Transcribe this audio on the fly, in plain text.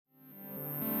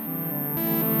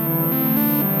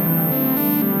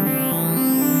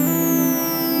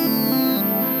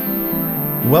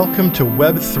Welcome to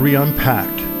Web3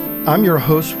 Unpacked. I'm your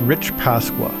host, Rich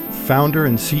Pasqua, founder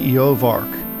and CEO of ARC.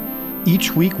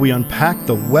 Each week we unpack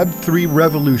the Web3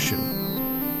 revolution.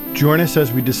 Join us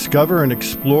as we discover and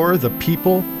explore the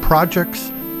people, projects,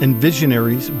 and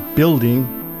visionaries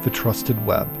building the trusted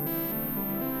web.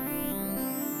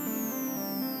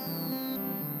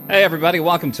 Hey everybody,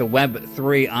 welcome to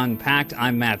Web3 Unpacked.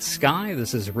 I'm Matt Sky,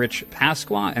 this is Rich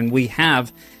Pasqua, and we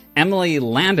have Emily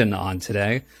Landon on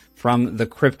today from the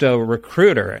Crypto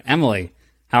Recruiter. Emily,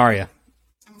 how are you?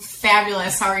 I'm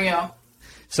fabulous, how are you?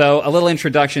 So a little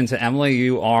introduction to Emily.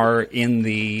 You are in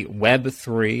the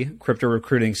Web3 crypto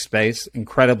recruiting space,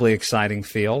 incredibly exciting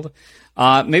field.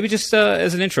 Maybe just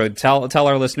as an intro, tell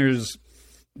our listeners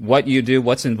what you do,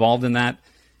 what's involved in that,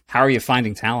 how are you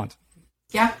finding talent?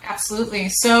 Yeah, absolutely.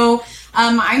 So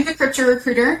I'm the Crypto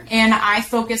Recruiter, and I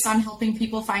focus on helping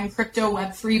people find crypto,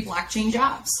 Web3, blockchain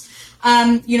jobs.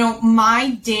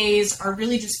 My days are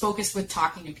really just focused with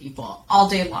talking to people all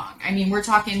day long. I mean, we're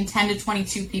talking 10 to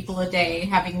 22 people a day,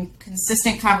 having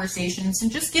consistent conversations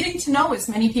and just getting to know as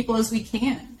many people as we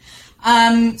can.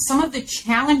 Some of the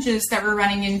challenges that we're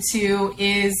running into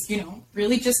is,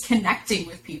 really just connecting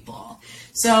with people.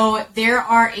 So there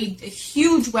are a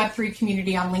huge Web3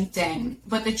 community on LinkedIn,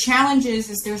 but the challenge is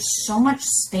there's so much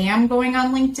spam going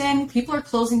on LinkedIn. People are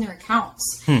closing their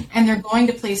accounts and they're going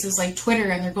to places like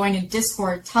Twitter and they're going to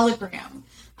Discord, Telegram.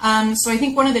 So I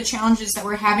think one of the challenges that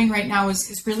we're having right now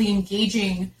is really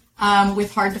engaging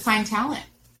with hard to find talent.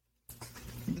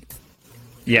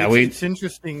 Yeah, it's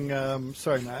interesting.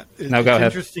 Sorry, Matt. Go ahead.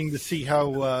 It's interesting to see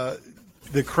how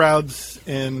the crowds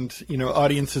and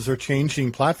audiences are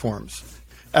changing platforms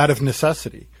out of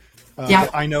necessity.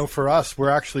 I know for us, we're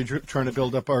actually trying to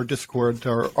build up our Discord,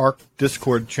 our ARC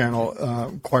Discord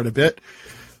channel quite a bit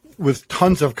with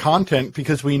tons of content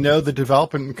because we know the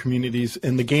development communities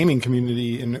and the gaming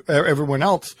community and everyone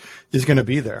else is going to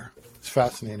be there. It's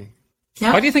fascinating.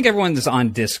 Yeah. Why do you think everyone's on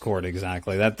Discord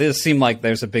exactly? That does seem like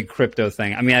there's a big crypto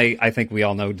thing. I mean, I think we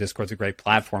all know Discord's a great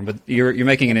platform, but you're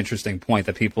making an interesting point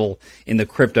that people in the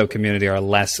crypto community are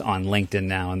less on LinkedIn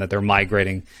now and that they're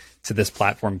migrating to this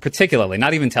platform, particularly,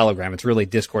 not even Telegram. It's really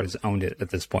Discord has owned it at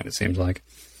this point, it seems like.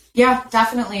 Yeah,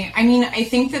 definitely. I mean, I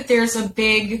think that there's a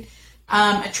big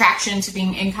attraction to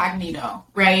being incognito,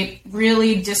 right?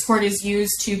 Really, Discord is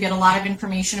used to get a lot of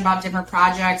information about different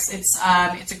projects. It's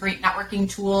a great networking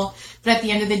tool, but at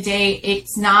the end of the day,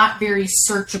 it's not very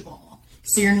searchable.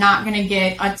 So you're not going to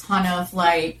get a ton of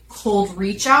cold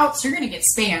reach outs. You're going to get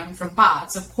spam from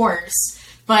bots, of course,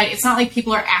 but it's not like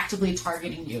people are actively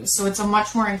targeting you. So it's a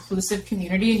much more inclusive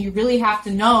community, and you really have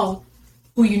to know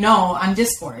who you know on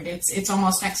Discord. It's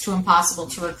almost next to impossible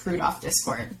to recruit off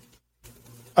Discord.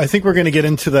 I think we're going to get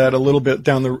into that a little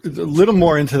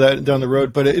more into that down the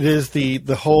road, but it is the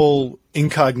whole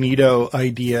incognito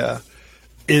idea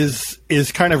is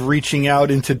kind of reaching out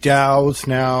into DAOs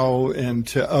now and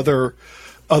to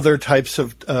other types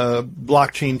of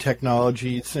blockchain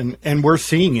technologies, and we're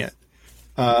seeing it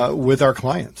with our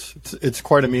clients. It's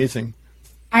quite amazing.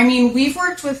 I mean, we've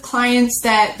worked with clients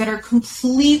that are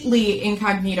completely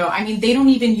incognito. I mean, they don't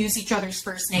even use each other's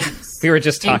first names. We were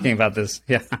just talking about this.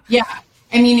 Yeah. Yeah.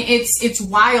 I mean, it's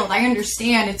wild. I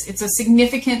understand it's a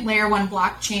significant layer one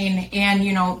blockchain, and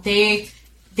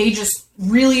they just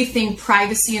really think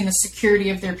privacy and the security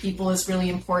of their people is really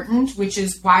important, which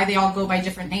is why they all go by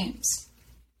different names.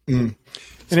 And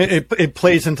it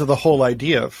plays into the whole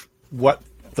idea of what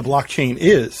the blockchain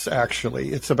is.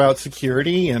 Actually, it's about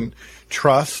security and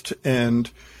trust,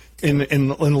 and in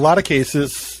a lot of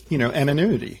cases,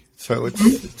 anonymity. So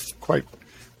it's quite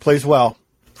plays well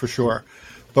for sure.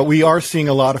 But we are seeing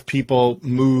a lot of people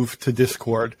move to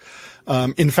Discord.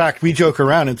 In fact, we joke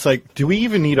around. It's like, do we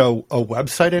even need a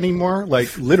website anymore?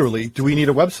 Like, literally, do we need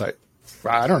a website?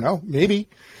 I don't know. Maybe.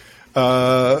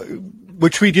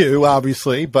 Which we do,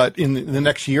 obviously. But in the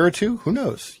next year or two, who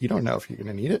knows? You don't know if you're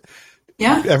going to need it.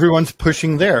 Yeah. Everyone's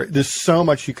pushing there. There's so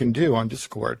much you can do on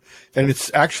Discord. And it's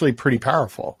actually pretty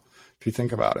powerful if you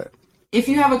think about it. If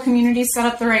you have a community set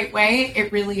up the right way,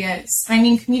 it really is. I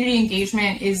mean, community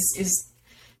engagement is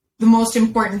the most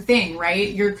important thing,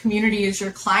 right? Your community is your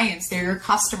clients, they're your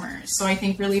customers. So I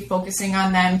think really focusing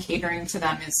on them, catering to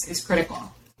them is critical.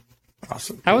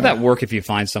 Awesome. How would that work if you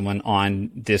find someone on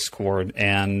Discord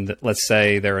and let's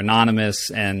say they're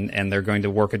anonymous and they're going to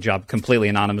work a job completely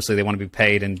anonymously, they want to be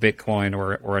paid in Bitcoin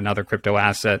or another crypto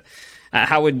asset.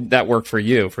 How would that work for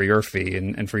you, for your fee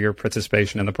and for your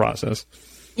participation in the process?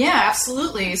 Yeah,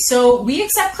 absolutely. So we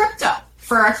accept crypto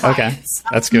for our clients. Okay,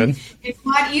 that's good. It's a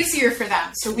lot easier for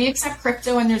them. So we accept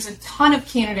crypto, and there's a ton of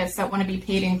candidates that want to be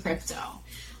paid in crypto.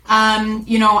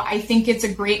 I think it's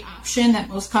a great option that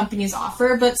most companies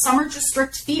offer, but some are just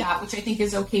strict fiat, which I think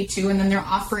is okay too. And then they're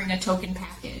offering a token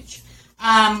package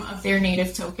of their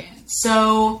native token.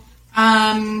 So,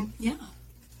 yeah.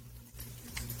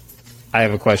 I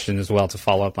have a question as well to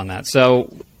follow up on that.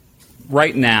 So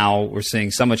right now we're seeing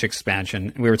so much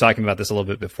expansion. We were talking about this a little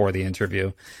bit before the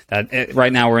interview, that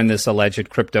right now we're in this alleged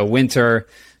crypto winter,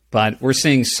 but we're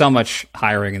seeing so much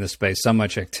hiring in the space, so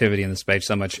much activity in the space,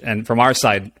 so much. And from our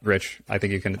side, Rich, I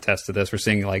think you can attest to this. We're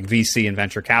seeing like VC and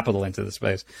venture capital into the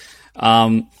space.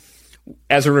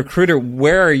 As a recruiter,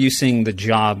 where are you seeing the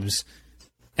jobs,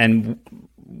 and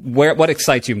what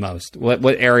excites you most? What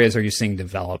areas are you seeing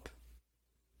develop?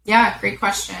 Yeah, great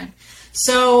question.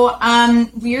 So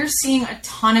we're seeing a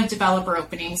ton of developer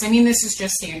openings. I mean, this is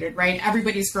just standard, right?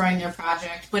 Everybody's growing their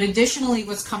project. But additionally,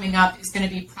 what's coming up is going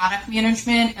to be product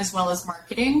management as well as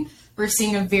marketing. We're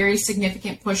seeing a very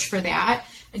significant push for that.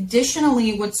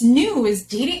 Additionally, what's new is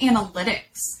data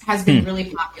analytics has been really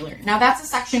popular. Now, that's a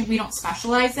section we don't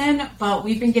specialize in, but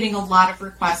we've been getting a lot of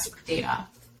requests for data.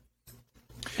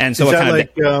 And so, go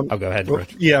ahead,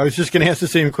 Rich. Yeah, I was just going to ask the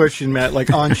same question, Matt.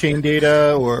 Like on-chain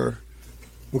data, or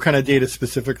what kind of data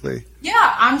specifically?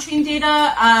 Yeah, on-chain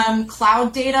data,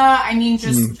 cloud data. I mean,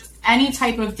 just any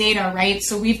type of data, right?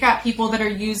 So we've got people that are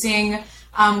using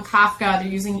Kafka, they're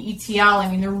using ETL.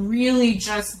 I mean, they're really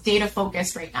just data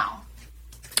focused right now.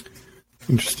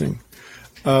 Interesting.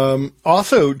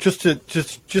 Also, just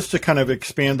to kind of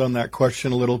expand on that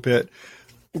question a little bit,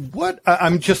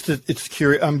 I'm just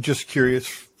curious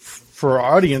for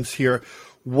our audience here,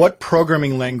 what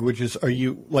programming languages are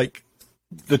you, like,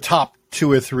 the top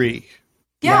 2 or 3?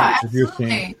 Yeah,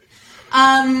 absolutely.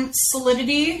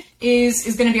 Solidity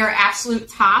is going to be our absolute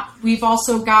top. We've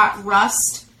also got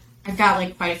Rust. I've got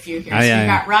like quite a few here. We've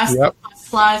got Rust,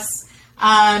 Plus.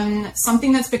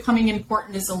 Something that's becoming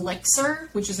important is Elixir,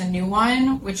 which is a new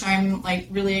one, which I'm like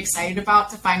really excited about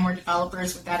to find more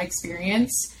developers with that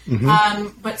experience.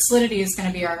 But Solidity is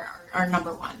going to be our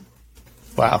number one.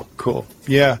 Wow, cool.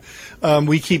 Yeah.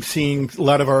 We keep seeing a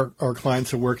lot of our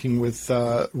clients are working with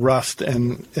Rust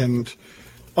and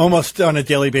almost on a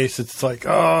daily basis. It's like,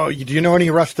 do you know any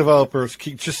Rust developers?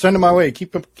 Just send them my way.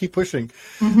 Keep pushing.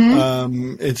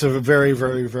 It's a very,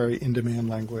 very, very in-demand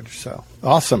language. So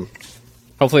awesome.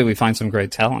 Hopefully we find some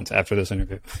great talent after this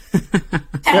interview.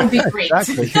 That would be great.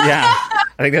 Exactly. Yeah. I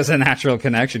think there's a natural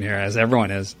connection here, as everyone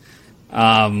is.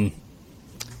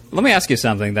 Let me ask you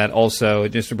something that also,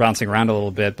 just bouncing around a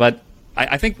little bit, but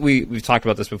I think we've talked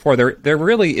about this before. There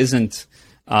really isn't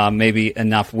maybe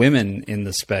enough women in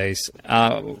the space.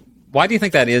 Why do you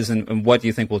think that is, and what do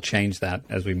you think will change that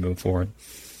as we move forward?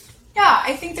 Yeah,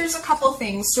 I think there's a couple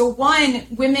things. So one,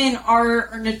 women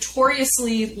are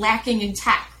notoriously lacking in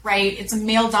tech, right? It's a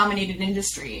male-dominated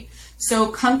industry. So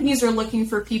companies are looking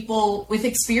for people with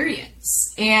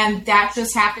experience, and that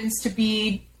just happens to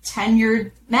be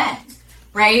tenured men,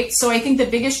 right? So I think the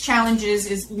biggest challenge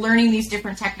is learning these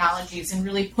different technologies and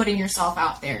really putting yourself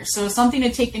out there. So something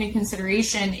to take into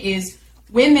consideration is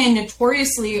women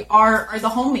notoriously are the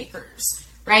homemakers,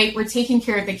 right? We're taking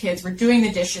care of the kids, we're doing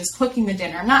the dishes, cooking the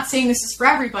dinner. I'm not saying this is for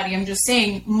everybody, I'm just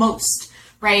saying most,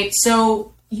 right?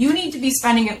 So you need to be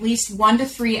spending at least 1 to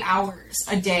 3 hours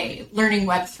a day learning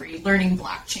Web3, learning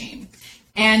blockchain.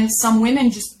 And some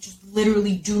women just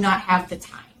literally do not have the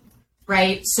time,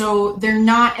 right? So they're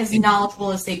not as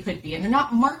knowledgeable as they could be, and they're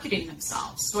not marketing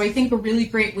themselves. So I think a really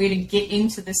great way to get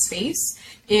into this space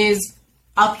is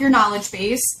up your knowledge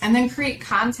base and then create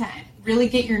content. Really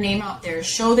get your name out there,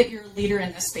 show that you're a leader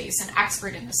in this space, an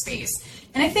expert in the space.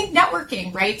 And I think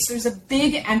networking, right? So there's a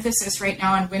big emphasis right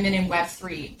now on women in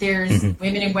Web3. There's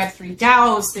women in Web3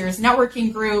 DAOs, there's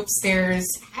networking groups, there's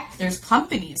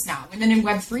companies now. Women in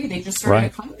Web3, they just started a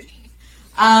company.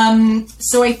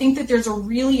 So I think that there's a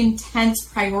really intense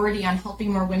priority on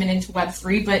helping more women into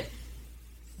Web3, but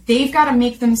they've got to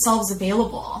make themselves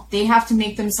available. They have to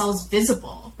make themselves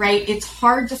visible, right? It's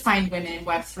hard to find women in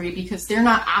Web3 because they're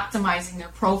not optimizing their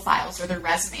profiles or their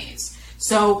resumes.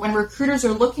 So when recruiters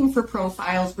are looking for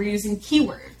profiles, we're using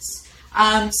keywords.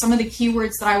 Some of the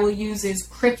keywords that I will use is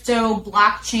crypto,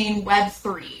 blockchain,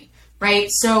 Web3, right?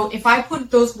 So if I put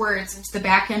those words into the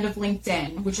back end of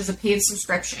LinkedIn, which is a paid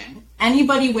subscription,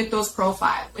 anybody with those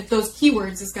with those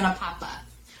keywords is going to pop up,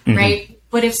 right?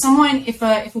 But if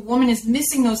a woman is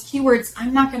missing those keywords,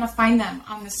 I'm not going to find them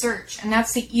on the search. And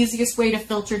that's the easiest way to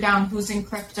filter down who's in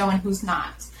crypto and who's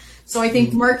not. So I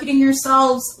think marketing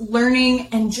yourselves, learning,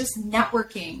 and just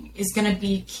networking is going to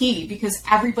be key because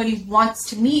everybody wants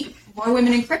to meet more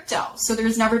women in crypto. So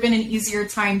there's never been an easier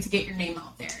time to get your name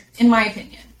out there, in my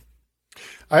opinion.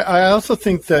 I also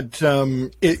think that,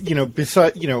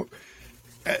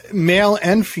 male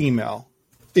and female.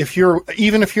 If you're a web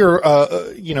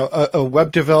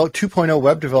 2.0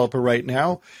 web developer right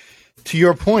now, to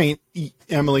your point,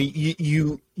 Emily,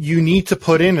 you need to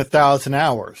put in 1,000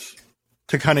 hours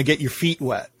to kind of get your feet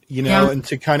wet, and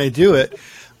to kind of do it.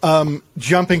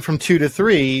 Jumping from 2 to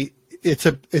 3, it's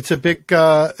a big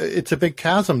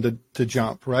chasm to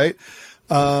jump, right?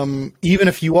 Even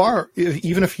if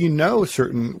you know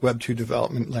certain Web 2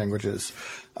 development languages,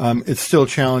 it's still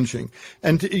challenging.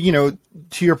 And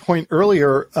to your point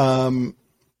earlier,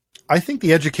 I think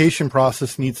the education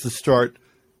process needs to start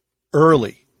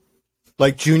early,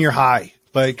 like junior high,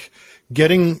 like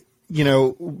getting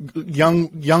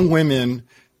young women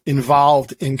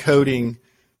involved in coding.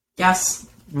 Yes.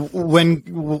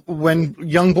 When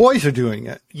young boys are doing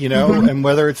it, and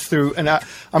whether it's through, and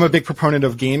I'm a big proponent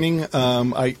of gaming.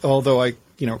 Although I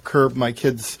curb my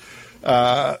kids'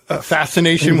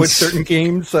 fascination with certain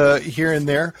games here and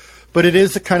there, but it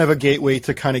is a kind of a gateway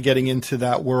to kind of getting into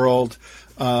that world,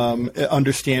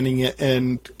 understanding it,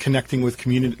 and connecting with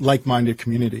like-minded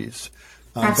communities.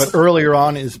 But earlier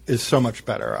on is so much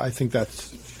better. I think that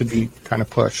should be kind of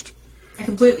pushed. I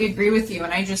completely agree with you.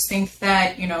 And I just think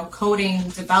that, coding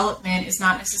development is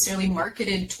not necessarily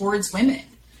marketed towards women,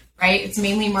 right? It's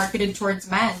mainly marketed towards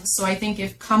men. So I think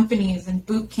if companies and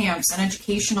boot camps and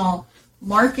educational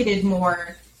marketed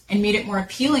more and made it more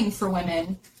appealing for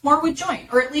women, more would join,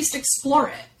 or at least explore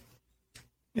it.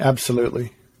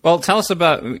 Absolutely. Well, tell us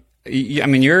about,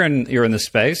 you're in the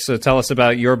space, so tell us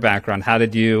about your background. How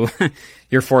did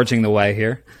you're forging the way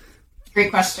here?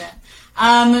 Great question.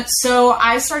 So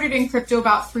I started in crypto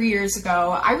about 3 years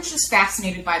ago. I was just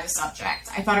fascinated by the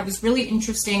subject. I thought it was really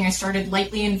interesting. I started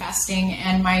lightly investing,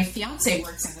 and my fiance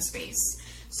works in the space.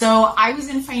 So I was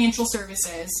in financial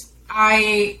services.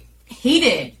 I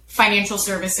hated financial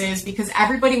services because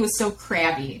everybody was so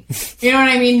crabby. You know what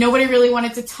I mean? Nobody really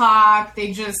wanted to talk.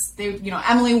 They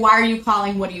Emily, why are you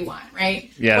calling? What do you want?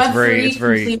 Right? Yeah, it's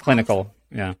very clinical.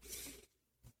 Yeah.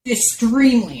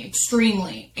 Extremely.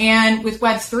 And with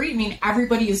Web3,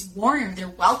 everybody is warm. They're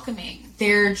welcoming.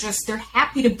 They're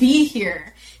happy to be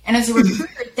here. And as a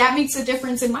recruiter, that makes a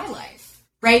difference in my life,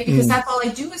 right? Because that's all I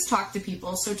do is talk to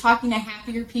people. So talking to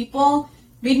happier people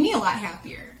made me a lot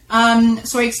happier.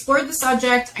 So I explored the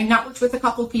subject. I networked with a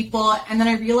couple people, and then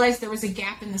I realized there was a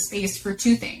gap in the space for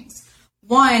two things.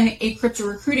 One, a crypto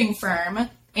recruiting firm,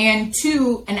 and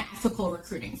two, an ethical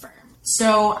recruiting firm.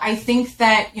 So I think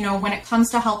that, when it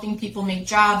comes to helping people make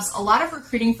jobs, a lot of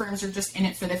recruiting firms are just in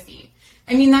it for the fee.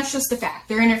 That's just the fact.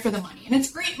 They're in it for the money. And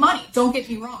it's great money, don't get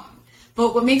me wrong.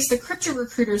 But what makes the crypto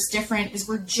recruiters different is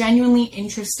we're genuinely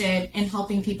interested in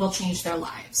helping people change their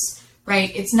lives,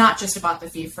 right? It's not just about the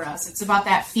fee for us. It's about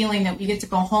that feeling that we get to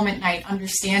go home at night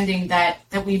understanding that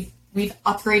we've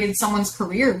upgraded someone's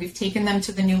career. We've taken them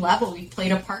to the new level. We've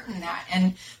played a part in that.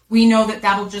 And we know that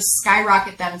that'll just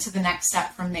skyrocket them to the next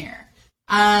step from there.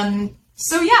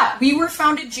 We were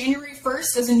founded January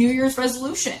 1st as a New Year's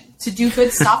resolution to do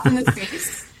good stuff in the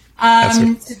space,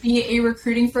 to be a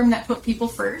recruiting firm that put people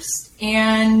first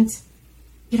and,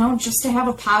 just to have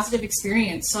a positive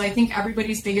experience. So I think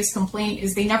everybody's biggest complaint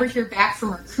is they never hear back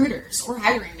from recruiters or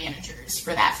hiring managers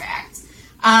for that fact.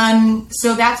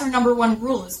 So that's our number one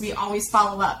rule is we always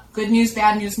follow up. Good news,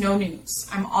 bad news, no news.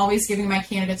 I'm always giving my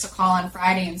candidates a call on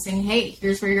Friday and saying, hey,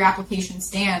 here's where your application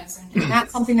stands. And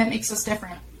that's something that makes us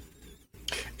different.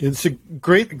 It's a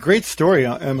great story,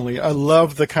 Emily. I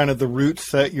love the kind of the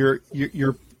roots that you're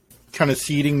kind of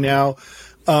seeding now.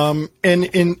 And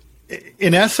in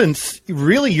essence,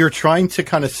 really, you're trying to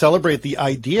kind of celebrate the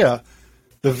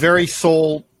very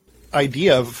sole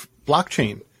idea of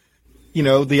blockchain.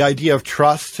 The idea of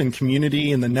trust and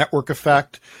community and the network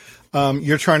effect.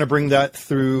 You're trying to bring that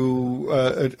through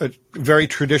a very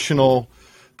traditional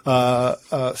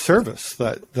service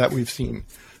that we've seen.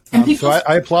 So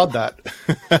I applaud that.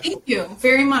 Thank you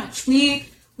very much.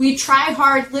 We try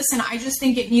hard. Listen, I just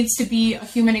think it needs to be a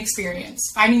human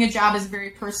experience. Finding a job is a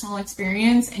very personal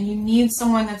experience, and you need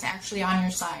someone that's actually on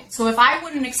your side. So if I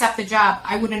wouldn't accept the job,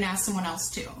 I wouldn't ask someone else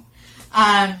to.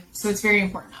 So it's very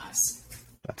important to us.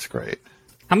 That's great.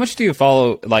 How much do you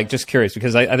follow, just curious,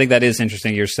 because I think that is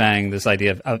interesting. You're saying this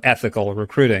idea of ethical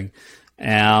recruiting.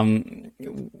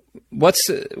 What's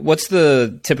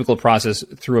the typical process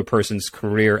through a person's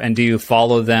career? And do you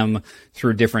follow them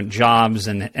through different jobs?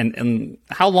 And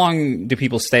how long do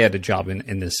people stay at a job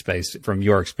in this space from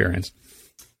your experience?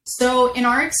 So in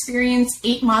our experience,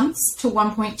 8 months to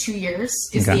 1.2 years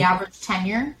is the average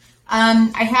tenure.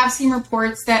 I have seen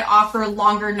reports that offer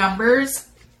longer numbers.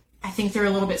 I think they're a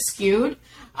little bit skewed.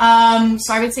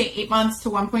 So I would say 8 months to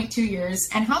 1.2 years.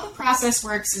 And how the process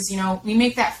works is, we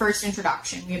make that first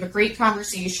introduction. We have a great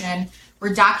conversation.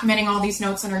 We're documenting all these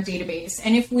notes in our database.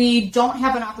 And if we don't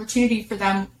have an opportunity for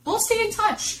them, we'll stay in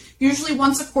touch. Usually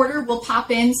once a quarter, we'll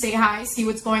pop in, say hi, see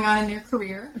what's going on in their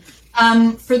career.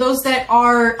 For those that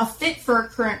are a fit for a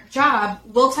current job,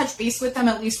 we'll touch base with them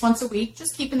at least once a week,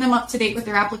 just keeping them up to date with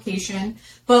their application.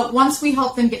 But once we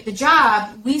help them get the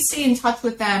job, we stay in touch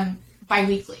with them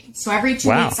bi-weekly. So every 2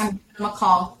 weeks, I'm giving them a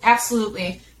call.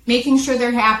 Absolutely. Making sure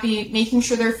they're happy, making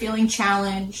sure they're feeling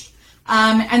challenged.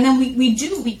 And then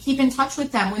we keep in touch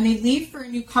with them. When they leave for a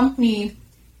new company,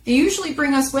 they usually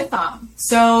bring us with them.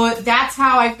 So that's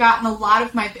how I've gotten a lot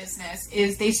of my business,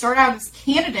 is they start out as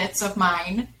candidates of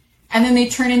mine, and then they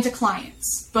turn into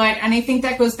clients. And I think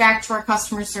that goes back to our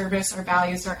customer service, our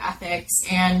values, our ethics,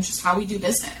 and just how we do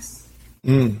business.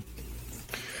 Do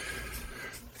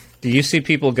you see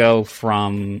people go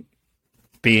from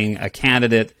being a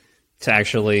candidate to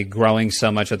actually growing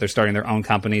so much that they're starting their own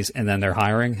companies and then they're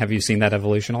hiring? Have you seen that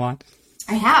evolution a lot?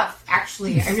 I have,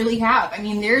 actually. I really have. I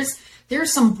mean,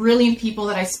 there's some brilliant people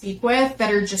that I speak with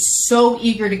that are just so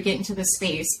eager to get into the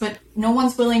space, but no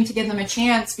one's willing to give them a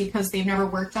chance because they've never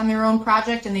worked on their own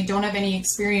project and they don't have any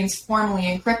experience formally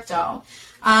in crypto.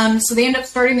 So they end up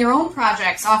starting their own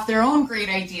projects off their own great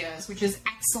ideas, which is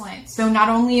excellent. So not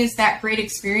only is that great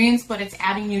experience, but it's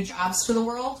adding new jobs to the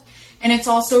world, and it's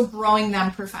also growing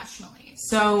them professionally.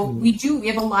 So we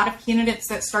have a lot of candidates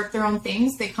that start their own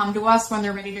things. They come to us when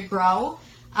they're ready to grow.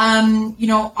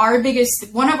 Our biggest,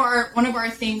 one of our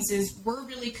things is we're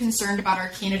really concerned about our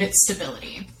candidate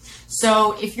stability.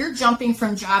 So if you're jumping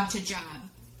from job to job,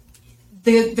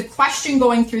 the question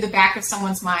going through the back of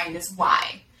someone's mind is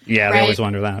why. Yeah, right? They always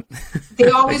wonder that. They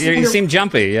always you seem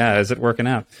jumpy. Yeah, is it working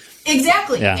out?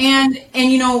 Exactly. Yeah. And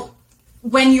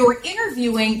when you're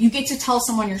interviewing, you get to tell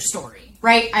someone your story,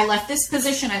 right? I left this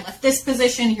position,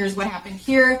 here's what happened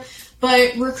here.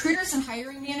 But recruiters and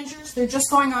hiring managers, they're just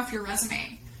going off your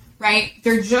resume, right?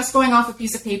 They're just going off a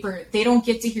piece of paper. They don't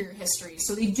get to hear your history.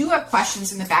 So they do have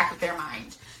questions in the back of their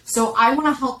mind. So I want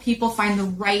to help people find the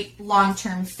right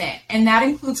long-term fit. And that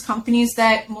includes companies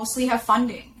that mostly have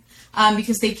funding,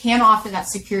 because they can offer that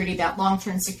security, that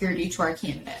long-term security to our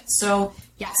candidates. So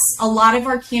yes, a lot of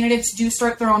our candidates do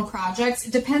start their own projects.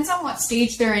 It depends on what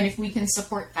stage they're in, if we can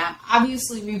support them.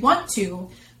 Obviously, we want to,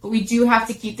 but we do have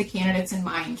to keep the candidates in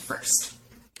mind first.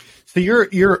 So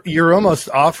you're almost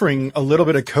offering a little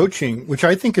bit of coaching, which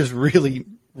I think is really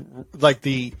like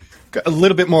a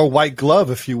little bit more white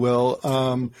glove, if you will.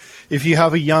 If you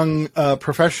have a young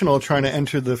professional trying to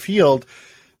enter the field,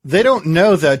 they don't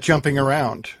know that jumping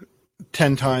around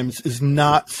 10 times is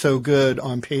not so good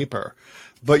on paper,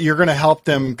 but you're going to help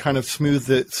them kind of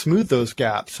smooth those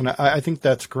gaps. And I think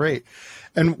that's great.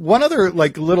 And one other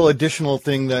little additional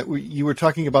thing that you were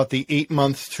talking about, the 8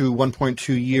 months to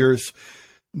 1.2 years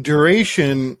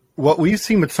duration. What we've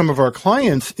seen with some of our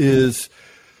clients is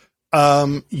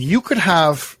you could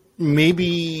have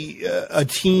maybe a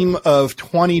team of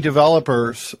 20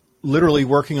 developers literally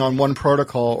working on one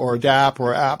protocol or a DApp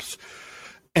or apps,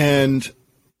 and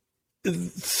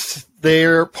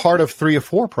they're part of 3 or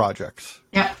 4 projects.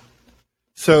 Yeah.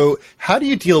 So how do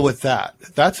you deal with that?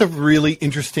 That's a really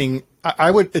interesting.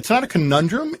 It's not a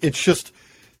conundrum. It's just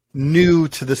new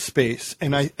to the space.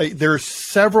 And there's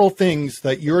several things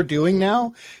that you're doing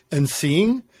now and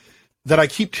seeing that I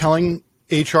keep telling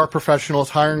HR professionals,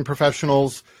 hiring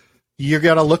professionals, you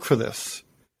got to look for this.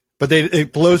 But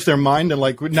it blows their mind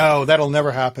and no, that'll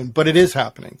never happen. But it is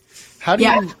happening. How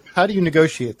do you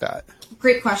negotiate that?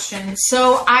 Great question.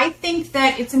 So I think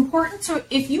that it's important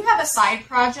if you have a side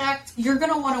project, you're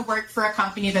going to want to work for a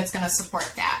company that's going to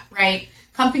support that, right?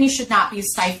 Companies should not be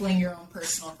stifling your own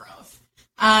personal growth.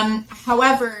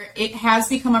 However, it has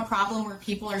become a problem where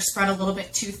people are spread a little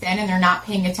bit too thin and they're not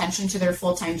paying attention to their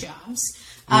full-time jobs.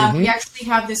 We actually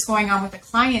have this going on with a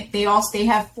client. They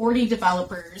have 40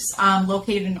 developers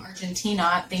located in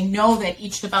Argentina. They know that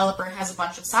each developer has a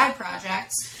bunch of side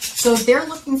projects. So they're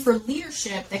looking for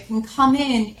leadership that can come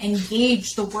in and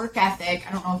gauge the work ethic.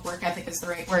 I don't know if work ethic is the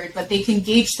right word, but they can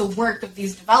gauge the work of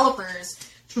these developers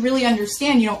to really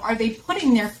understand, are they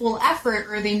putting their full effort,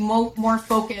 or are they more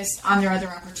focused on their other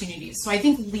opportunities? So I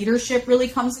think leadership really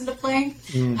comes into play.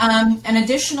 And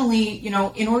additionally,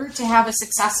 in order to have a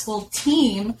successful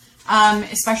team,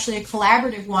 especially a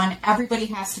collaborative one, everybody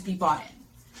has to be bought in,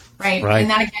 right? And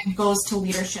that again goes to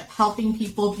leadership, helping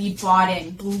people be bought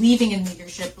in, believing in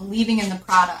leadership, believing in the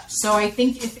product. So I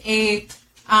think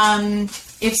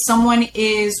if someone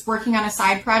is working on a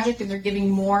side project and they're giving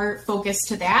more focus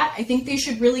to that, I think they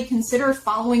should really consider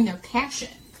following their passion,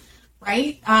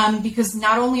 right? Because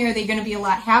not only are they going to be a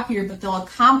lot happier, but they'll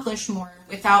accomplish more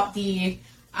without the,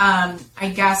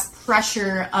 I guess,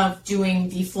 pressure of doing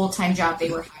the full-time job they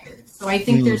were hired. So I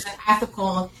think there's an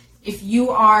ethical, if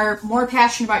you are more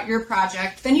passionate about your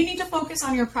project, then you need to focus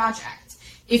on your project.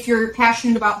 If you're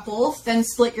passionate about both, then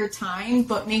split your time,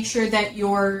 but make sure that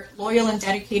you're loyal and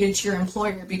dedicated to your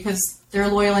employer because they're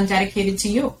loyal and dedicated to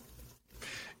you.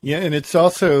 Yeah, and it's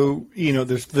also,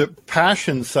 there's the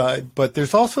passion side, but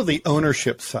there's also the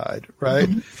ownership side, right?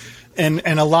 Mm-hmm.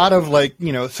 And a lot of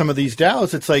some of these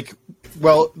DAOs, it's like,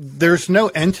 well, there's no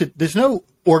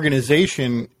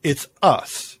organization, it's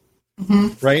us,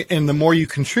 right? And the more you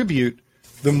contribute,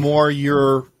 the more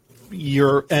you're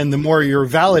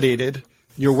validated.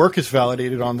 Your work is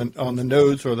validated on the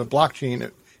nodes or the blockchain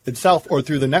itself or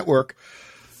through the network,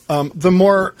 the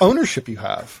more ownership you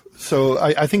have. So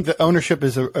I think that ownership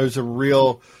is a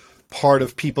real part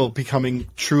of people becoming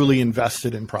truly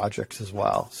invested in projects as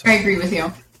well. So, I agree with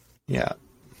you. Yeah.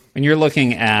 When you're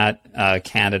looking at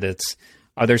candidates,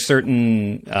 are there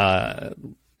certain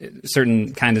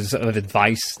kinds of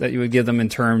advice that you would give them in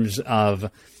terms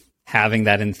of having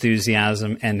that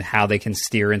enthusiasm and how they can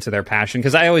steer into their passion?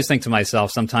 Because I always think to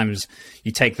myself, sometimes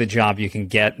you take the job you can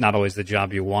get, not always the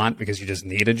job you want, because you just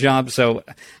need a job. So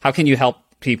how can you help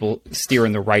people steer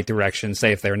in the right direction,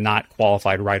 say if they're not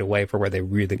qualified right away for where they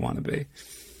really want to be?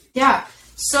 Yeah.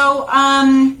 So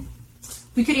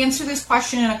we could answer this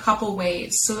question in a couple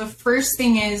ways. So the first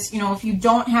thing is, if you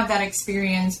don't have that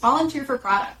experience, volunteer for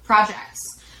projects.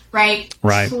 Right?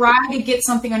 Try to get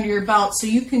something under your belt so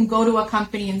you can go to a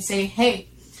company and say, hey,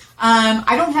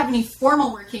 I don't have any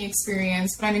formal working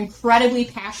experience, but I'm incredibly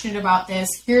passionate about this.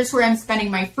 Here's where I'm spending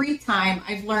my free time.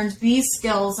 I've learned these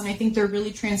skills, and I think they're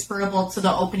really transferable to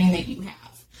the opening that you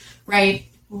have, right?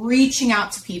 Reaching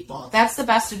out to people. That's the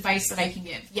best advice that I can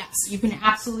give. Yes, you can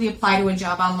absolutely apply to a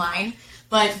job online,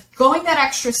 but going that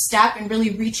extra step and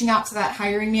really reaching out to that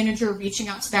hiring manager, reaching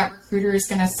out to that recruiter is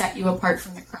going to set you apart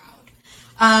from the crowd.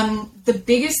 The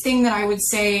biggest thing that I would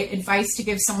say, advice to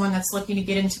give someone that's looking to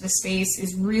get into the space,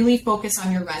 is really focus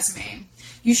on your resume.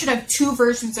 You should have two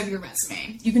versions of your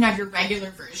resume. You can have your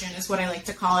regular version, is what I like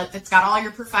to call it, that's got all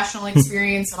your professional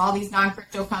experience at all these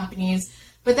non-crypto companies.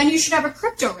 But then you should have a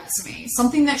crypto resume,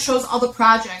 something that shows all the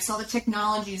projects, all the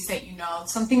technologies that you know,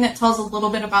 something that tells a little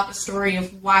bit about the story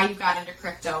of why you got into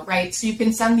crypto, right? So you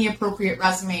can send the appropriate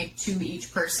resume to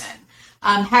each person.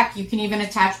 Heck, you can even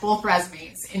attach both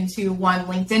resumes into one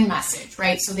LinkedIn message,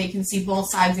 right? So they can see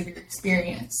both sides of your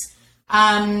experience.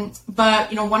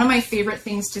 But, one of my favorite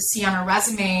things to see on a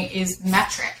resume is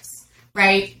metrics,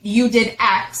 right? You did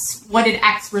X. What did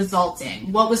X result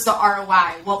in? What was the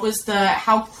ROI?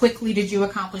 How quickly did you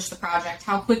accomplish the project?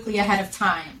 How quickly ahead of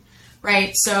time,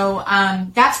 right? So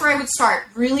that's where I would start,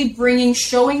 really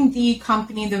showing the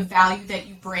company the value that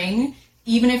you bring.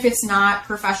 Even if it's not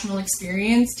professional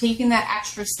experience, taking that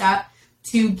extra step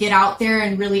to get out there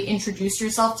and really introduce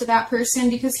yourself to that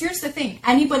person. Because here's the thing,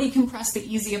 anybody can press the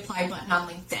easy apply button on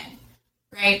LinkedIn,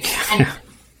 right?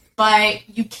 But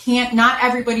you can't, not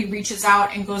everybody reaches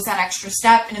out and goes that extra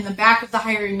step. And in the back of the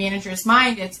hiring manager's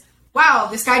mind, it's, wow,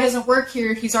 this guy doesn't work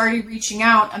here. He's already reaching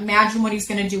out. Imagine what he's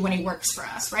going to do when he works for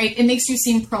us, right? It makes you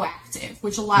seem proactive,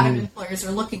 which a lot of employers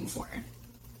are looking for.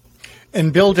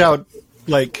 And build out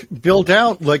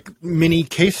mini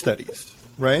case studies,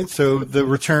 right? So the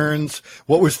returns,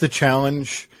 what was the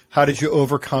challenge? How did you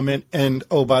overcome it? And,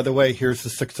 oh, by the way, here's the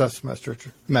success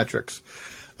metrics.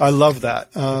 I love that.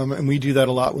 And we do that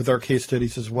a lot with our case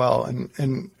studies as well.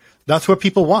 And that's what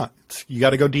people want. You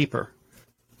got to go deeper.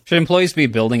 Should employees be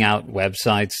building out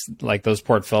websites like those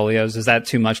portfolios? Is that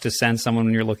too much to send someone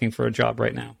when you're looking for a job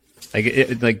right now?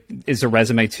 Is a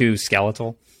resume too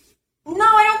skeletal? No,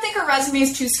 I don't think a resume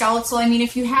is too skeletal. I mean,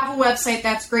 if you have a website,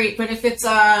 that's great. But if it's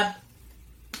a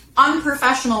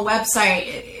unprofessional website,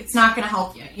 it's not going to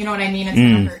help you. You know what I mean? It's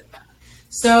going to hurt you.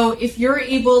 So if you're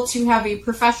able to have a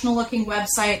professional-looking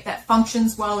website that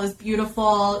functions well, is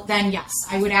beautiful, then yes,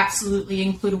 I would absolutely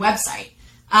include a website.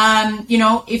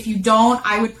 If you don't,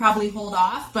 I would probably hold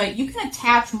off. But you can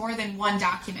attach more than one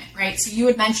document, right? So you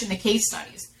would mention the case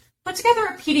studies. Put together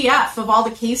a PDF of all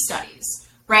the case studies.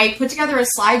 Right? Put together a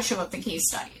slideshow of the case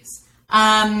studies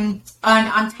on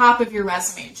top of your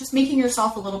resume, just making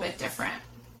yourself a little bit different.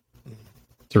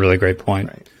 It's a really great point.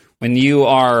 Right. When you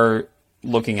are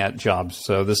looking at jobs,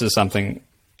 so this is something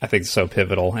I think is so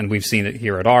pivotal, and we've seen it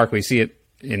here at ARC. We see it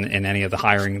in any of the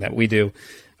hiring that we do,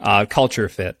 culture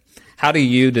fit. How do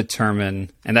you determine,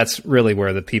 and that's really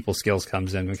where the people skills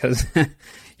comes in, because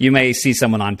you may see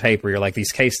someone on paper, you're like,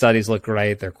 these case studies look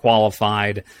great, they're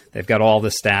qualified, they've got all the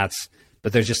stats,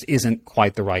 but there just isn't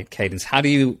quite the right cadence. How do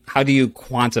you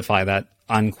quantify that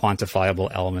unquantifiable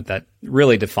element that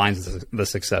really defines the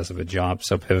success of a job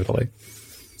so pivotally?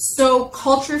 So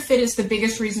culture fit is the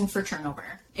biggest reason for turnover.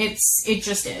 It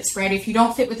just is, right? If you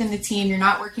don't fit within the team, you're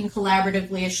not working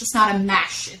collaboratively, it's just not a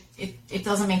mesh. It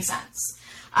doesn't make sense.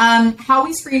 How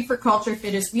we screen for culture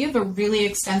fit is we have a really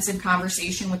extensive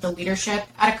conversation with the leadership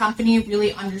at a company,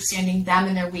 really understanding them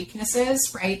and their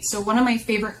weaknesses, right? So one of my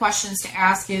favorite questions to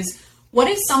ask is, what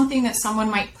is something that someone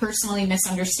might personally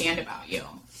misunderstand about you?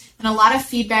 And a lot of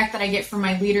feedback that I get from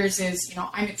my leaders is,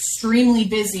 I'm extremely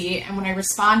busy, and when I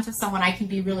respond to someone, I can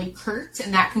be really curt,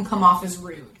 and that can come off as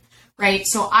rude, right?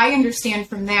 So I understand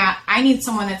from that, I need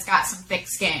someone that's got some thick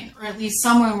skin, or at least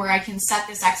someone where I can set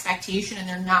this expectation and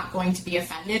they're not going to be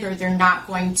offended, or they're not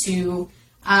going to,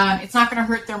 it's not going to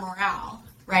hurt their morale,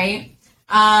 right?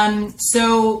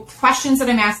 So questions that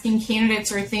I'm asking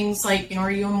candidates are things like, are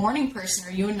you a morning person?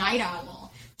 Are you a night owl?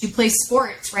 Do you play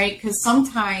sports, right? Because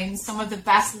sometimes some of the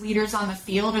best leaders on the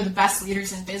field are the best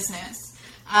leaders in business.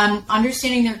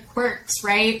 Understanding their quirks,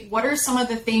 right? What are some of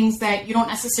the things that you don't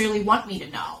necessarily want me to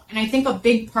know? And I think a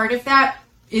big part of that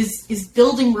is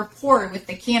building rapport with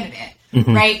the candidate,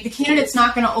 right? The candidate's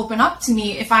not going to open up to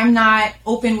me if I'm not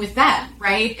open with them,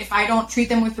 right? If I don't treat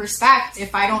them with respect,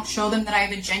 if I don't show them that I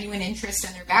have a genuine interest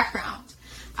in their background.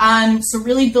 So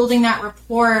really building that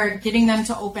rapport, getting them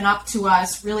to open up to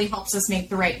us really helps us make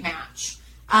the right match.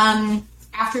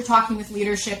 After talking with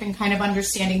leadership and kind of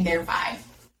understanding their vibe.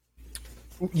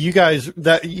 You guys,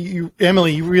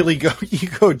 Emily, you really go,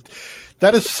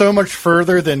 that is so much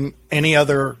further than any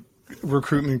other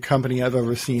recruitment company I've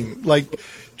ever seen. Like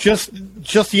just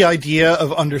the idea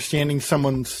of understanding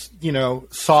someone's,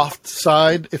 soft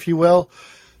side, if you will,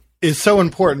 is so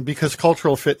important because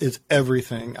cultural fit is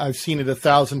everything. I've seen it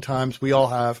 1,000 times. We all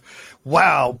have.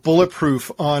 Wow,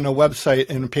 bulletproof on a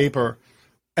website and paper,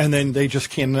 and then they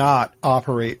just cannot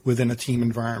operate within a team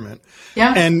environment.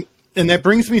 Yeah. And that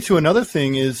brings me to another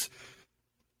thing is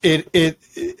the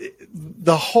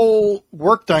whole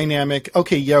work dynamic.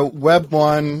 Okay, Web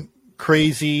 1,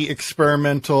 crazy,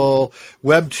 experimental.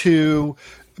 Web 2,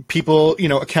 people,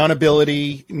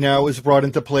 accountability now is brought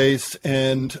into place,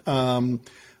 and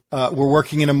we're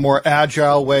working in a more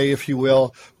agile way, if you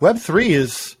will. Web 3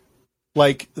 is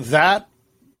like that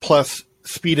plus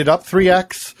speed it up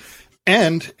 3x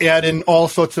and add in all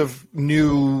sorts of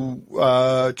new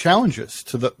challenges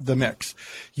to the mix.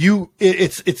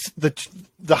 It's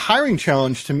the hiring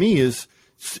challenge to me is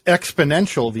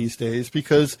exponential these days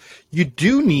because you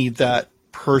do need that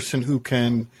person who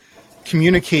can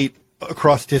communicate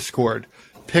across Discord,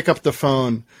 pick up the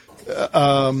phone,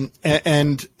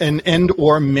 and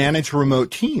or manage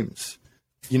remote teams,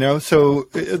 so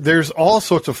there's all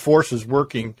sorts of forces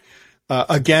working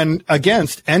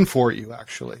against and for you,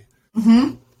 actually.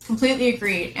 Completely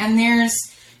agreed. And there's,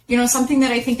 something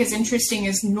that I think is interesting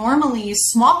is normally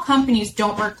small companies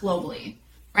don't work globally,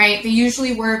 right? They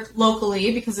usually work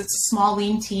locally because it's a small,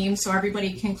 lean team, so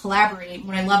everybody can collaborate.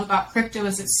 What I love about crypto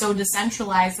is it's so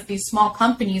decentralized that these small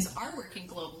companies are working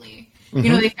globally.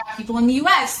 They've got people in the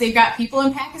U.S., they've got people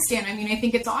in Pakistan. I mean, I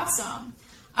think it's awesome.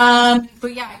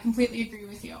 But yeah, I completely agree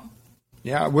with you.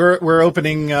 Yeah, we're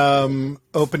opening an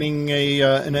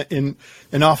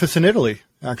office in Italy,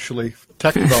 actually,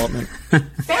 tech development.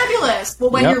 Fabulous. Well,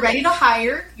 when you're ready to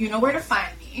hire, you know where to find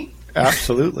me.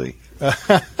 Absolutely.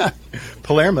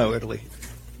 Palermo, Italy.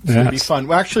 It's going to be fun.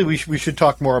 Well, actually, we should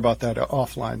talk more about that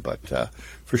offline, but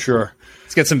for sure.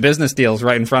 Let's get some business deals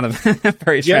right in front of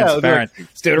very transparent.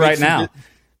 Let's do it right now.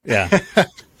 Yeah,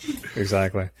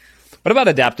 exactly. What about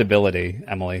adaptability,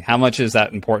 Emily? How much is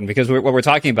that important? Because what we're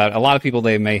talking about, a lot of people,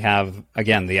 they may have,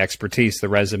 again, the expertise, the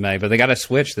resume, but they got to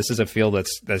switch. This is a field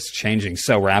that's changing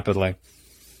so rapidly.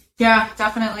 Yeah,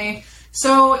 definitely.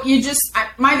 So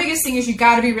my biggest thing is you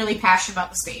got to be really passionate about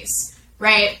the space,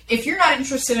 right? If you're not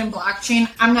interested in blockchain,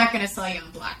 I'm not going to sell you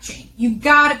on blockchain. You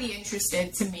got to be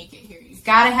interested to make it here. You've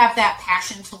got to have that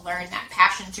passion to learn, that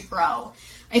passion to grow.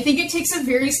 I think it takes a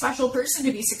very special person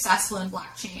to be successful in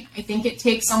blockchain. I think it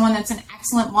takes someone that's an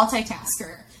excellent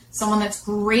multitasker, someone that's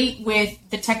great with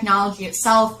the technology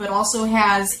itself, but also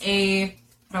has how do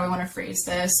I want to phrase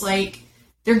this? Like,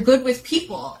 they're good with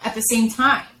people at the same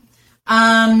time.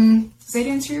 Does that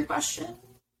answer your question?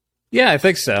 Yeah, I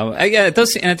think so. Yeah, it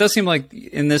does. And it does seem like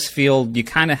in this field, you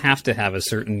kind of have to have a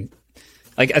certain,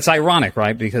 it's ironic,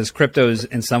 right? Because crypto is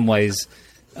in some ways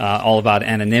all about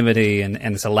anonymity and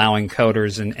it's allowing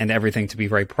coders and everything to be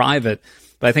very private.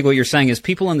 But I think what you're saying is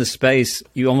people in the space,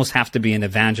 you almost have to be an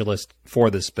evangelist for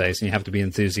the space and you have to be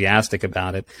enthusiastic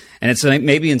about it. And it's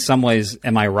maybe in some ways,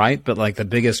 am I right? But like the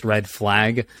biggest red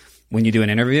flag when you do an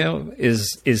interview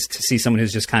is to see someone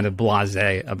who's just kind of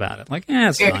blasé about it. Like,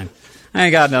 it's fine. I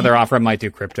got another offer. I might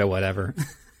do crypto, whatever.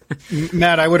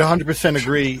 Matt, I would 100%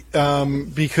 agree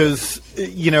because,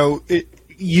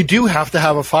 you do have to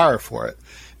have a fire for it.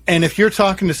 And if you're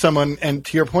talking to someone, and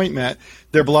to your point, Matt,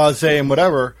 they're blasé and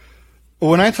whatever,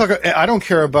 when I talk, I don't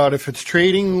care about if it's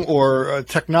trading or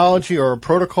technology or a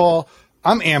protocol.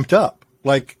 I'm amped up.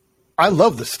 Like, I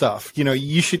love the stuff.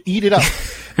 You should eat it up.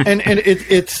 and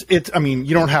it's. I mean,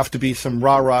 you don't have to be some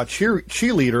rah-rah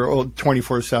cheerleader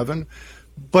 24/7,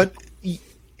 but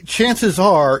chances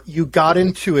are you got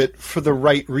into it for the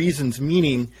right reasons,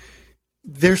 meaning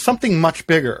there's something much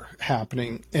bigger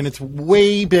happening, and it's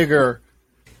way bigger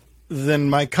than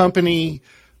my company,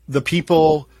 the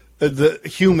people, the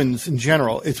humans in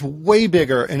general. It's way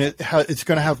bigger, and it's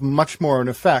going to have much more an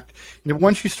effect. And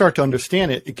once you start to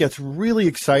understand it, it gets really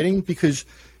exciting because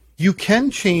you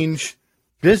can change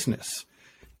business,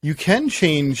 you can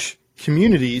change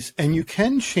communities, and you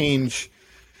can change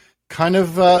kind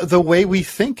of the way we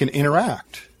think and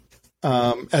interact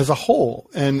as a whole.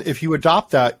 And if you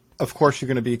adopt that, of course, you're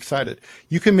going to be excited.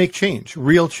 You can make change,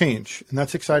 real change, and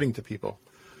that's exciting to people.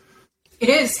 It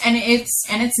is, and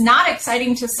it's not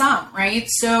exciting to some, right?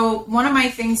 So one of my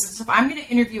things is if I'm going to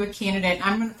interview a candidate,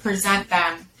 I'm going to present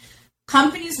them.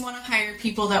 Companies want to hire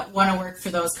people that want to work for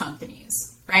those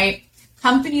companies, right?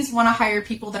 Companies want to hire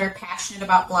people that are passionate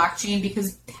about blockchain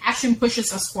because passion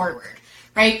pushes us forward,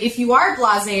 right? If you are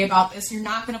blasé about this, you're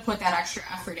not going to put that extra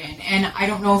effort in. And I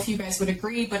don't know if you guys would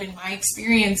agree, but in my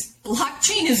experience,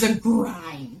 blockchain is a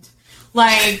grind.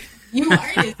 Like,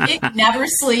 it never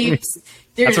sleeps.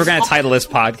 That's what we're going to title this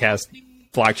podcast.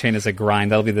 Blockchain is a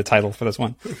grind. That'll be the title for this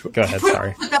one. Go ahead.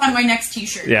 Sorry. Put that on my next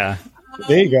T-shirt. Yeah.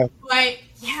 There you go. But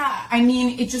yeah, I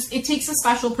mean, it takes a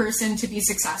special person to be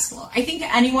successful. I think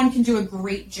anyone can do a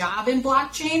great job in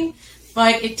blockchain,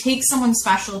 but it takes someone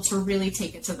special to really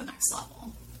take it to the next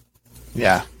level.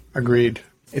 Yeah, agreed.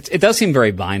 It does seem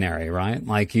very binary, right?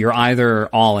 Like you're either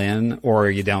all in or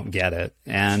you don't get it.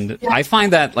 And yeah. I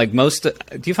find that like do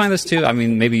you find this too? I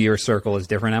mean, maybe your circle is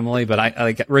different, Emily, but I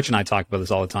like Rich and I talk about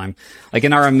this all the time. Like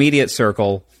in our immediate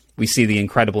circle, we see the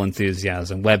incredible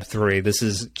enthusiasm. Web3, this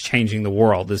is changing the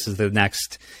world. This is the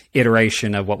next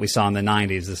iteration of what we saw in the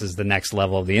 90s. This is the next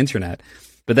level of the internet.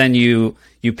 But then you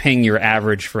ping your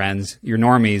average friends, your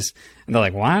normies, and they're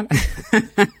like, "What?"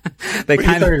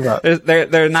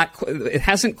 They're not. It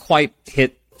hasn't quite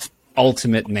hit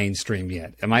ultimate mainstream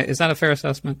yet. Is that a fair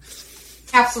assessment?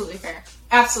 Absolutely fair.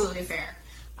 Absolutely fair.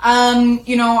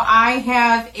 I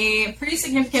have a pretty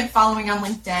significant following on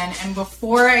LinkedIn, and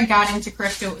before I got into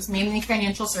crypto, it was mainly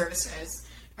financial services,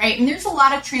 right? And there's a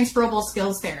lot of transferable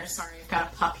skills there. Sorry, I've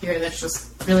got a pup here that's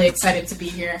just really excited to be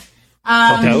here.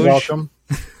 Welcome.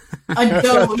 A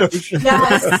Doge,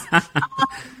 yes.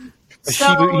 A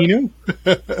Shiba Inu?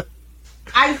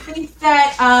 I think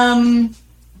that,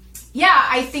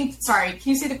 sorry, can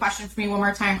you say the question for me one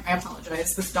more time? I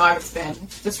apologize. This dog has been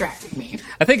distracting me.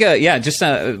 I think,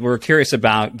 we're curious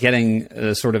about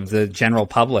getting sort of the general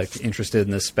public interested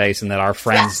in this space and that our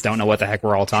friends don't know what the heck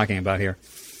we're all talking about here.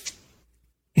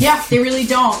 Yeah, they really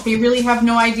don't. They really have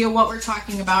no idea what we're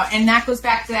talking about. And that goes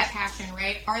back to that passion,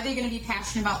 right? Are they going to be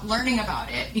passionate about learning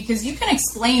about it? Because you can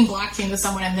explain blockchain to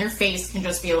someone and their face can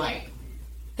just be like,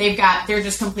 they're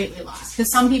just completely lost.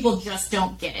 Because some people just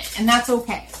don't get it. And that's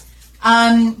okay.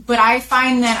 But I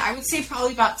find that I would say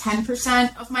probably about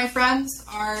 10% of my friends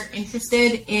are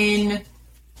interested in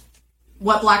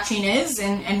what blockchain is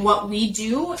and what we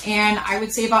do. And I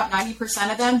would say about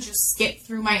 90% of them just skip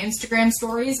through my Instagram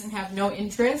stories and have no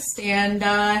interest. And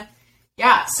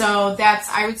so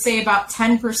I would say about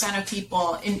 10% of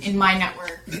people in my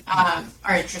network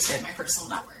are interested in my personal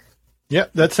network. Yeah,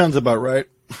 that sounds about right.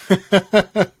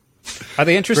 Are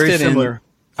they interested Very similar.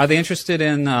 Are they interested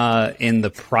in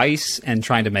the price and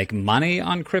trying to make money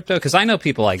on crypto? Because I know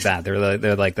people like that.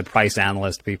 They're like the price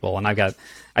analyst people, and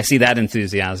I see that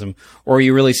enthusiasm. Or are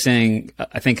you really seeing,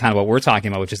 I think, kind of what we're talking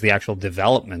about, which is the actual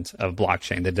development of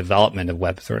blockchain, the development of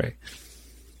Web3?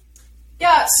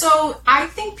 Yeah, so I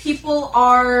think people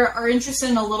are interested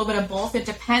in a little bit of both. It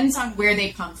depends on where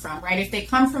they come from, right? If they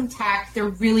come from tech, they're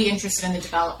really interested in the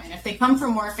development. If they come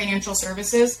from more financial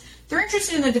services, they're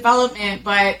interested in the development,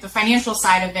 but the financial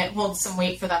side of it holds some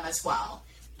weight for them as well.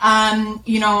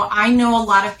 I know a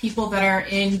lot of people that are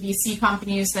in VC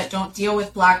companies that don't deal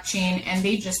with blockchain, and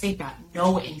they've got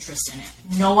no interest in it,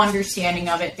 no understanding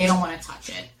of it. They don't want to touch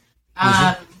it.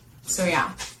 So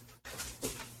yeah,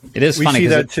 it is. We funny see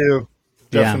that too.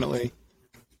 Definitely.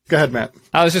 Yeah. Go ahead, Matt.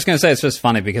 I was just going to say it's just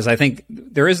funny because I think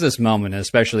there is this moment,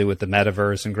 especially with the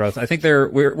metaverse and growth. I think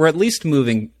we're at least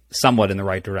moving somewhat in the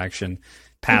right direction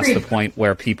past Agreed. the point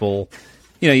where people,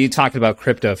 you talked about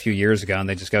crypto a few years ago and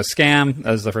they just go scam.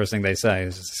 That was the first thing they say.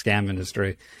 It's just a scam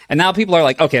industry. And now people are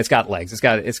like, okay, it's got legs.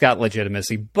 It's got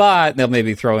legitimacy, but they'll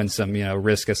maybe throw in some,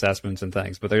 risk assessments and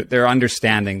things, but they're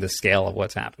understanding the scale of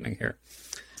what's happening here,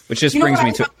 which just brings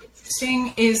me to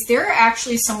interesting is there are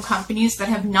actually some companies that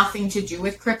have nothing to do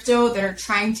with crypto that are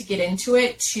trying to get into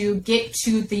it to get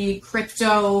to the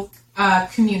crypto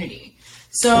community.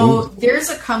 So there's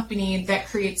a company that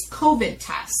creates COVID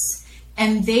tests,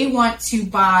 and they want to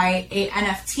buy a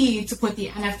NFT to put the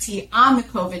NFT on the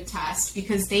COVID test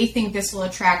because they think this will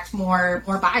attract more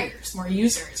buyers, more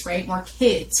users, right? More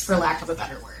kids, for lack of a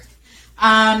better word.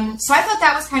 So I thought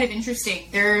that was kind of interesting.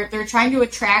 They're trying to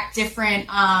attract different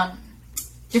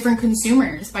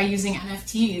consumers by using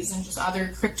NFTs and just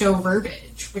other crypto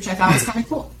verbiage, which I thought was kind of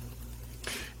cool.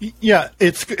 Yeah,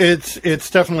 it's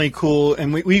definitely cool,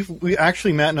 and we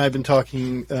actually, Matt and I have been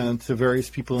talking to various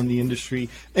people in the industry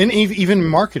and even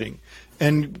marketing,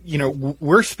 and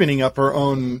we're spinning up our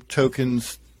own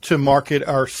tokens to market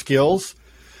our skills,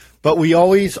 but we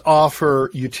always offer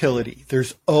utility.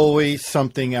 There's always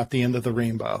something at the end of the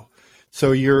rainbow.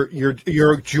 So you're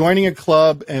joining a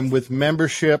club, and with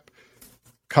membership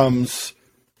comes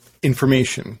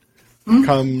information,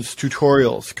 comes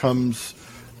tutorials, comes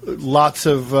lots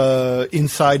of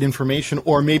inside information,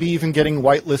 or maybe even getting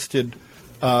whitelisted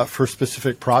for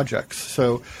specific projects.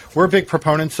 So we're big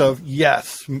proponents of,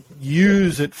 yes,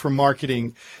 use it for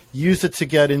marketing, use it to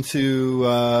get into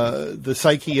the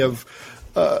psyche of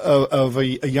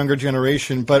a younger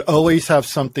generation, but always have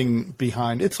something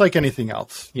behind. It's like anything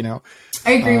else,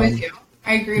 I agree with you.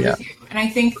 With you. And I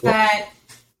think that,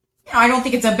 I don't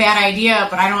think it's a bad idea,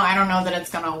 but I don't know that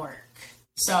it's going to work.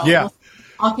 So yeah.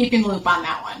 I'll keep in the loop on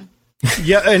that one.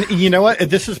 Yeah, and you know what?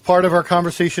 This is part of our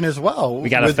conversation as well. We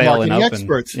got to fail and open.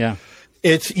 Experts. Yeah,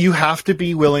 you have to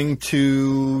be willing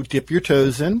to dip your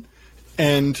toes in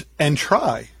and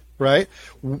try. Right?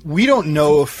 We don't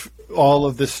know if all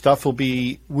of this stuff will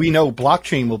be. We know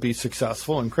blockchain will be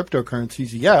successful and cryptocurrencies,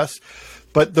 yes,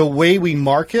 but the way we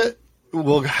market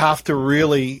will have to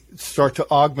really start to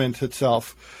augment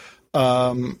itself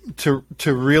to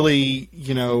really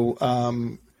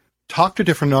talk to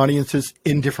different audiences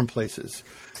in different places,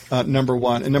 number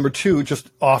one. And number two,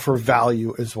 just offer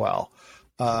value as well.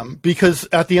 Because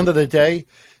at the end of the day,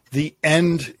 the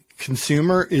end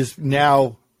consumer is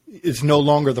no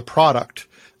longer the product.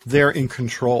 They're in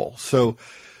control. So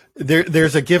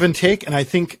there's a give and take, and I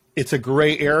think it's a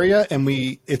gray area, and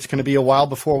it's going to be a while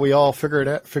before we all figure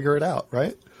it out,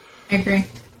 right? I agree.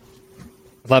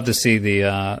 I'd love to see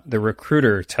the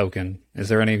recruiter token. Is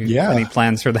there any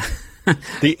plans for that?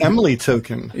 The Emily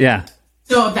token. Yeah.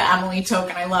 So the Emily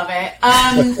token, I love it.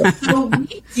 So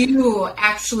we do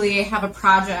actually have a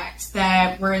project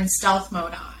that we're in stealth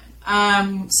mode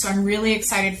on. So I'm really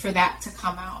excited for that to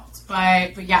come out.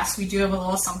 But yes, we do have a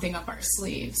little something up our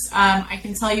sleeves. I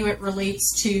can tell you it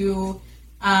relates to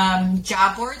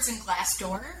job boards and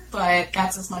Glassdoor, but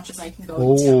that's as much as I can go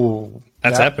into. Oh,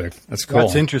 that's epic. That's cool.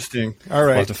 That's interesting. All right.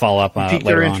 We'll have to follow up on it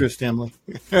later your interest, on. Emily.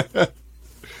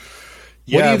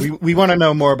 Yeah, we want to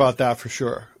know more about that for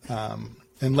sure.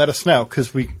 And let us know,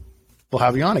 because we'll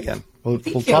have you on again. We'll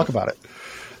talk about it.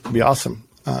 It'll be awesome.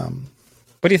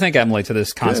 What do you think, Emily, to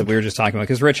this concept we were just talking about?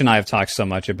 Because Rich and I have talked so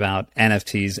much about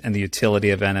NFTs and the utility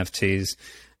of NFTs.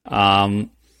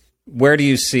 Where do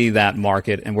you see that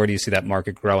market, and where do you see that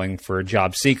market growing for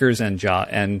job seekers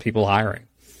and people hiring?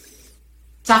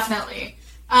 Definitely.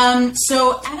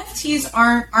 So NFTs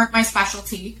aren't my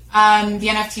specialty. The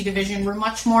NFT division, we're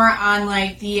much more on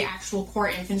like the actual core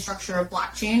infrastructure of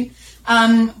blockchain.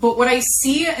 But what I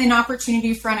see an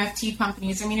opportunity for NFT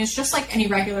companies, it's just like any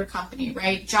regular company,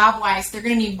 right? Job wise, they're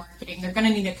going to need marketing. They're going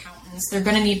to need accountants. They're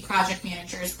going to need project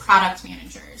managers, product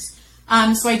managers.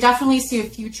 So I definitely see a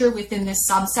future within this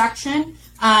subsection.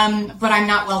 But I'm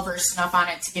not well versed enough on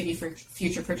it to give you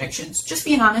future predictions. Just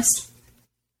being honest.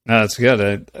 No, that's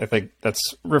good. I think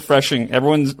that's refreshing.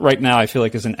 Everyone's right now, I feel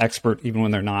like, is an expert even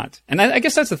when they're not. And I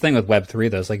guess that's the thing with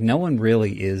Web3, though. It's like no one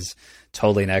really is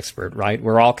totally an expert, right?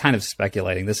 We're all kind of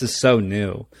speculating. This is so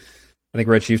new. I think,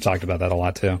 Rich, you've talked about that a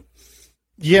lot, too.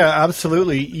 Yeah,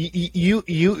 absolutely. You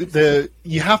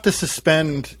have to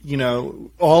suspend,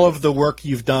 all of the work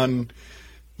you've done,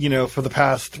 for the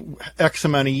past X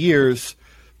amount of years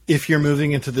if you're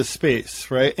moving into this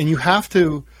space, right? And you have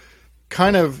to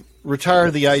kind of retire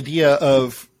the idea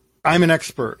of I'm an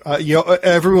expert,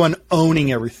 everyone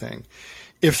owning everything.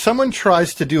 If someone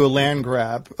tries to do a land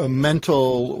grab, a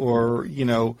mental or,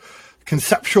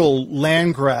 conceptual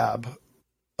land grab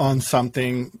on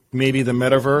something, maybe the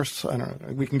metaverse. I don't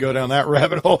know. We can go down that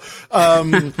rabbit hole.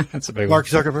 That's a big Mark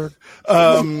Zuckerberg.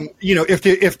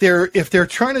 If they're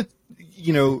trying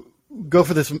to, go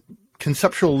for this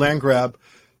conceptual land grab,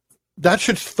 that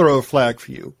should throw a flag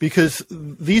for you, because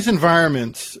these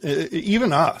environments,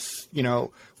 even us,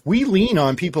 we lean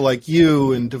on people like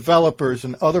you and developers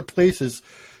and other places,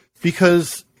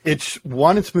 because it's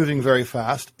moving very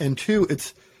fast, and two,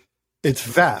 it's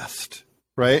vast,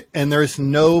 right? And there's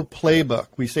no playbook.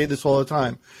 We say this all the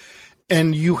time.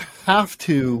 And you have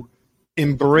to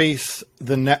embrace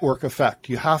the network effect.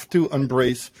 You have to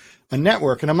embrace a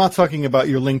network. And I'm not talking about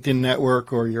your LinkedIn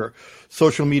network or your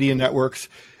social media networks.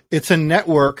 It's a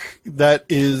network that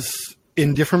is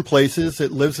in different places.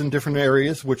 It lives in different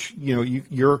areas, which,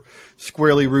 you're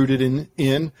squarely rooted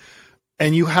in.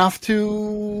 And you have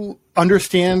to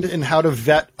understand and how to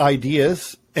vet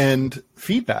ideas and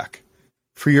feedback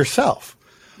for yourself,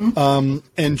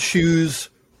 and choose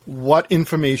what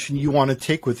information you want to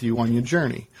take with you on your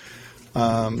journey.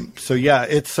 So yeah,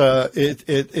 it's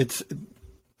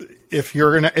if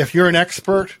you're an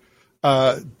expert,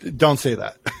 don't say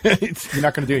that. You're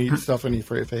not going to do yourself any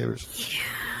favors.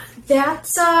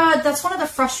 That's one of the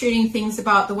frustrating things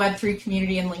about the Web3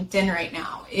 community in LinkedIn right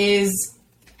now is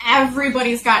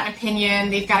everybody's got an opinion,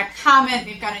 they've got a comment,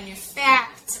 they've got a new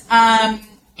fact, and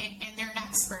they're an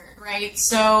expert, right?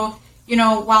 So,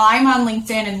 while I'm on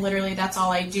LinkedIn and literally that's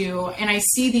all I do, and I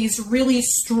see these really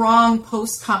strong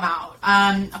posts come out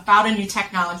about a new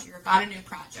technology or about a new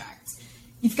project,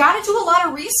 you've got to do a lot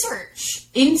of research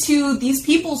into these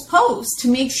people's posts to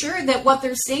make sure that what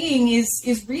they're saying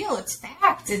is real, it's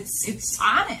fact, it's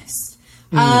honest.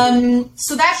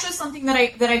 So that's just something that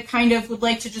I kind of would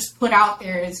like to just put out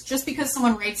there, is just because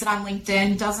someone writes it on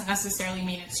LinkedIn doesn't necessarily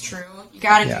mean it's true. You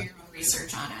got to do your own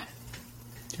research on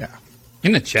it. Yeah.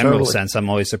 In a general sense, I'm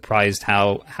always surprised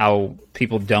how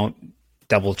people don't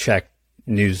double check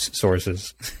news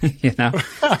sources,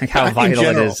 like how vital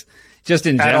it is. Just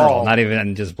in general, not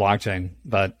even just blockchain,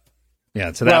 but yeah.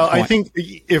 To that point. I think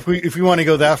if we want to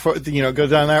go that far, go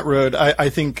down that road, I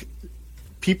think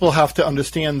people have to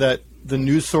understand that the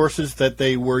news sources that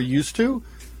they were used to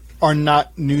are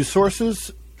not news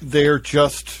sources; they're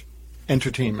just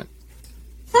entertainment,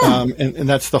 and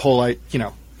that's the whole.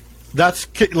 That's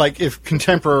like if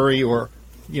contemporary or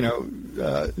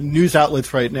news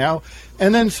outlets right now,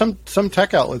 and then some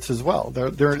tech outlets as well.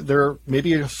 They're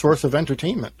maybe a source of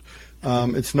entertainment.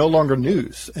 It's no longer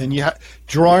news, and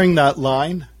drawing that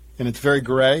line, and it's very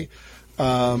gray,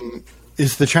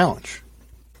 is the challenge.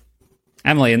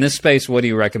 Emily, in this space, what do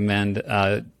you recommend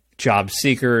job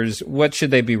seekers? What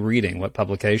should they be reading? What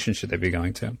publications should they be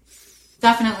going to?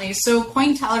 Definitely. So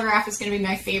Cointelegraph is going to be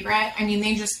my favorite. I mean,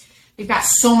 they've got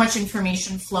so much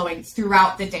information flowing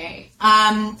throughout the day.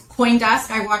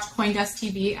 CoinDesk, I watch CoinDesk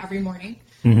TV every morning.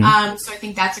 Mm-hmm. So I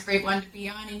think that's a great one to be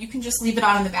on, and you can just leave it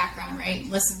on in the background, right?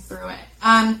 And listen through it.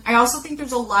 I also think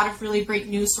there's a lot of really great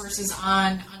news sources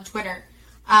on Twitter.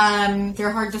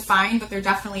 They're hard to find, but they're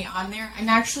definitely on there. I'm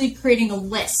actually creating a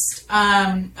list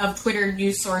of Twitter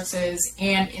news sources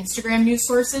and Instagram news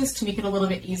sources to make it a little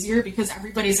bit easier, because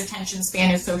everybody's attention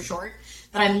span is so short.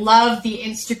 But I love the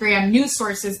Instagram news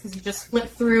sources because you just flip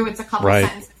through. It's a couple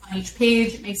sentences on each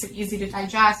page. It makes it easy to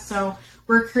digest. So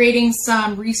we're creating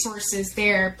some resources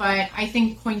there. But I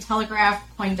think Cointelegraph,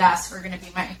 CoinDesk are going to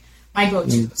be my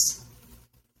go-tos.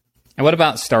 And what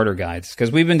about starter guides?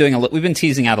 Because we've been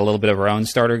teasing out a little bit of our own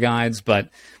starter guides, but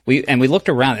we looked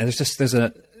around, and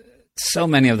there's so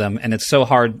many of them, and it's so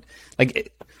hard.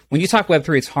 Like when you talk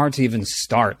Web3, it's hard to even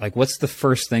start. Like, what's the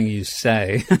first thing you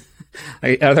say?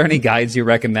 Are there any guides you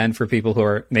recommend for people who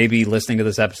are maybe listening to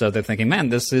this episode? They're thinking, man,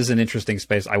 this is an interesting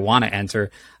space. I want to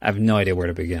enter. I have no idea where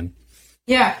to begin.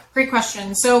 Yeah, great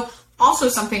question. So also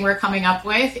something we're coming up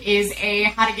with is a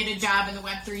how to get a job in the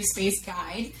Web3 space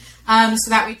guide. So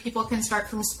that way people can start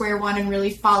from square one and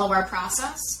really follow our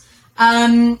process.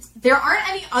 There aren't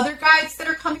any other guides that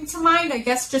are coming to mind. I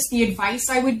guess just the advice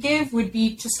I would give would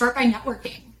be to start by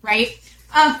networking, right?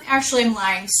 Actually, I'm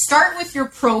lying. Start with your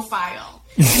profile.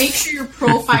 Make sure your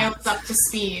profile is up to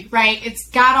speed, right? It's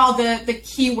got all the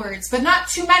keywords, but not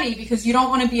too many, because you don't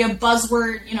want to be a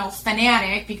buzzword,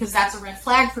 fanatic, because that's a red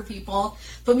flag for people.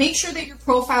 But make sure that your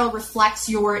profile reflects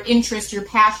your interest, your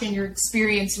passion, your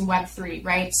experience in Web3,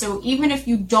 right? So even if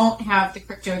you don't have the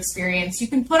crypto experience, you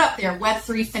can put up there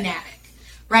Web3 fanatic,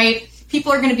 right?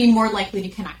 People are going to be more likely to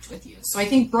connect with you. So I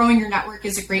think growing your network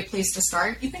is a great place to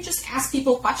start. You can just ask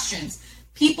people questions.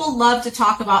 People love to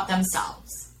talk about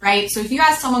themselves, right? So if you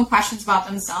ask someone questions about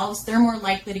themselves, they're more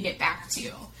likely to get back to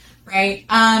you, right?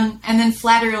 And then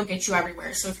flattery will get you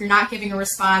everywhere. So if you're not giving a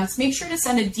response, make sure to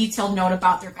send a detailed note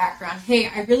about their background. Hey,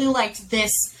 I really liked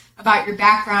this about your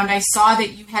background. I saw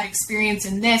that you had experience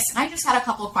in this, and I just had a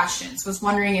couple of questions. Was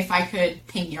wondering if I could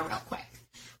ping you real quick.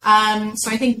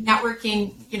 So I think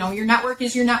networking, your network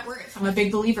is your net worth. I'm a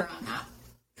big believer on that.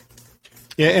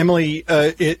 Yeah, Emily,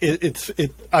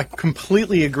 I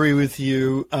completely agree with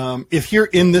you. If you're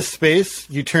in this space,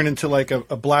 you turn into like a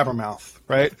blabbermouth,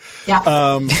 right?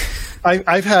 Yeah.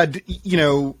 I've had,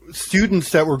 students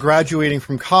that were graduating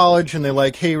from college and they're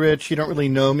like, hey, Rich, you don't really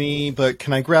know me, but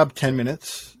can I grab 10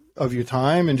 minutes of your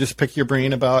time and just pick your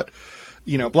brain about,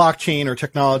 blockchain or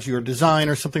technology or design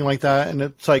or something like that? And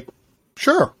it's like,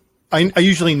 sure. I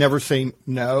usually never say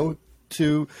no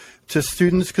to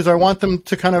students because I want them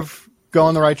to kind of go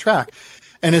on the right track.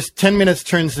 And as 10 minutes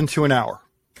turns into an hour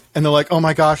and they're like, oh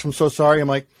my gosh, I'm so sorry. I'm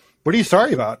like, what are you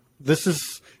sorry about? This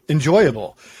is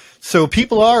enjoyable. So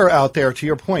people are out there, to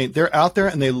your point, they're out there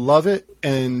and they love it,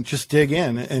 and just dig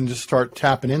in and just start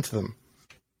tapping into them.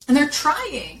 And they're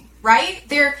trying, right?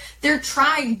 They're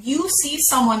trying. You see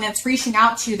someone that's reaching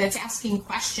out to you, that's asking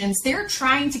questions. They're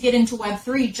trying to get into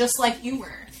Web3 just like you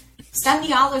were. Extend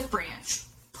the olive branch,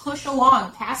 push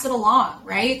along, pass it along,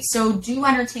 right? So do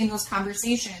entertain those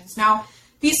conversations. Now,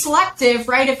 be selective,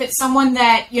 right? If it's someone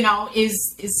that,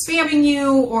 is spamming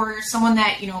you, or someone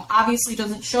that, obviously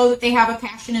doesn't show that they have a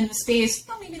passion in the space,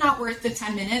 maybe not worth the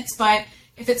 10 minutes. But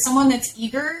if it's someone that's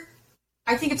eager,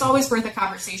 I think it's always worth a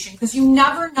conversation, because you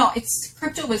never know.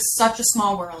 Crypto is such a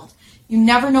small world. You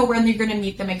never know when you're going to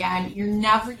meet them again. You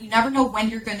never know when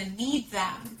you're going to need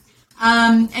them.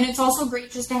 And it's also great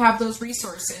just to have those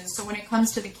resources. So when it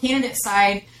comes to the candidate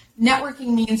side,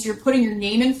 networking means you're putting your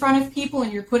name in front of people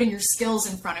and you're putting your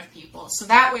skills in front of people. So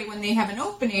that way, when they have an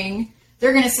opening,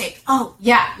 they're going to say, oh,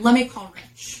 yeah, let me call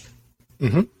Rich.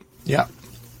 Mm-hmm. Yeah.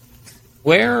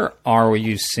 Where are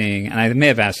you seeing, and I may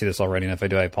have asked you this already, and if I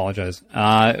do, I apologize.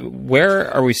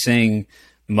 Where are we seeing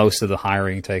most of the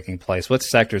hiring taking place? What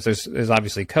sectors? There's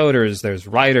obviously coders, there's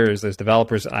writers, there's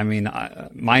developers. I mean,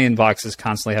 my inbox is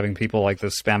constantly having people like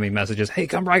this spammy messages, hey,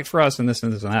 come write for us, and this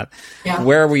and this and that. Yeah.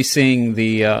 Where are we seeing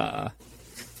the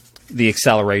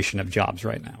acceleration of jobs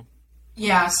right now?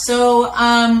 Yeah, so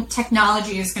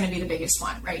technology is going to be the biggest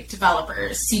one, right?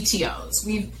 Developers, CTOs.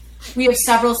 We have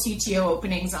several CTO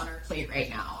openings on our plate right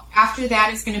now. After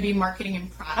that is going to be marketing and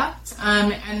product,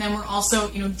 and then we're also,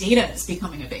 data is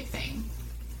becoming a big thing.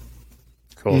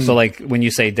 Cool. So, like, when you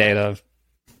say data,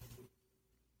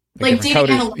 like data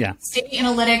coders, analytics, data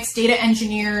analytics, data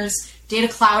engineers, data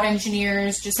cloud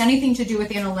engineers, just anything to do with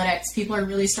analytics, people are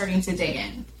really starting to dig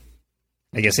in.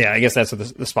 I guess that's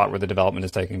the spot where the development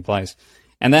is taking place.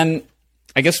 And then,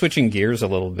 I guess switching gears a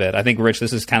little bit, I think, Rich,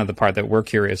 this is kind of the part that we're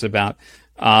curious about.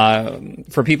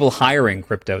 For people hiring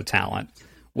crypto talent,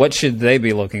 what should they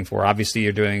be looking for? Obviously,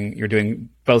 you're doing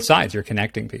both sides. You're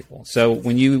connecting people. So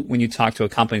when you talk to a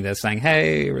company that's saying,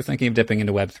 "Hey, we're thinking of dipping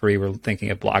into Web3, we're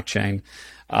thinking of blockchain,"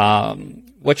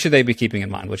 what should they be keeping in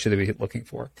mind? What should they be looking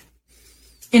for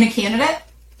in a candidate?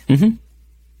 Mm-hmm.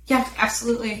 Yeah,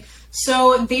 absolutely.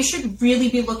 So they should really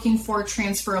be looking for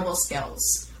transferable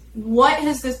skills. What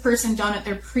has this person done at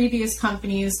their previous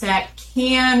companies that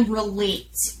can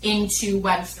relate into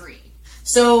Web3?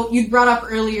 So you brought up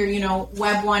earlier,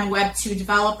 Web 1, Web 2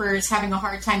 developers having a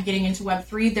hard time getting into Web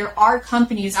 3. There are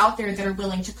companies out there that are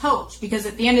willing to coach, because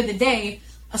at the end of the day,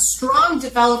 a strong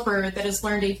developer that has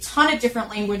learned a ton of different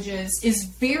languages is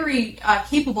very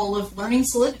capable of learning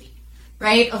Solidity,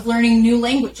 right? Of learning new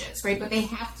languages, right? But they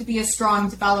have to be a strong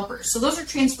developer. So those are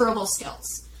transferable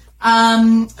skills.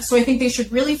 So I think they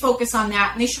should really focus on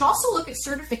that. And they should also look at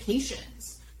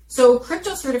certifications. So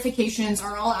crypto certifications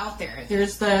are all out there.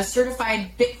 There's the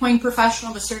certified Bitcoin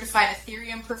professional, the certified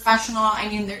Ethereum professional.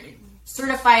 They're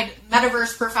certified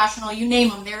metaverse professional, you name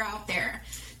them, they're out there.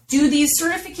 Do these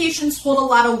certifications hold a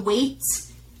lot of weight?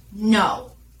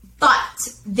 No. But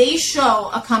they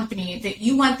show a company that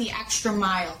you went the extra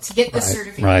mile to get the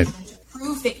certification, to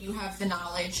prove that you have the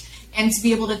knowledge, and to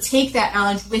be able to take that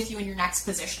knowledge with you in your next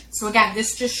position. So again,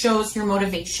 this just shows your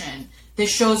motivation. This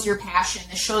shows your passion.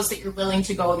 This shows that you're willing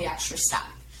to go the extra step.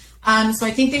 So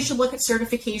I think they should look at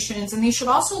certifications, and they should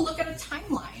also look at a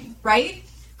timeline, right?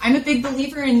 I'm a big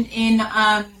believer in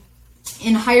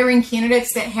hiring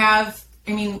candidates that have,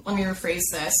 let me rephrase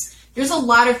this. There's a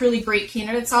lot of really great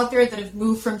candidates out there that have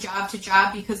moved from job to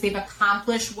job because they've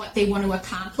accomplished what they want to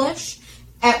accomplish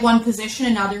at one position,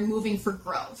 and now they're moving for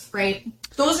growth, right?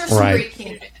 Those are some great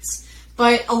candidates.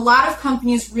 But a lot of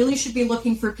companies really should be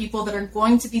looking for people that are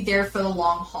going to be there for the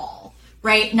long haul,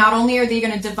 right? Not only are they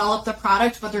going to develop the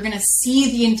product, but they're going to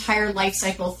see the entire life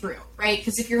cycle through, right?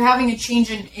 Because if you're having a change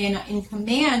in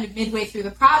command midway through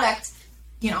the product,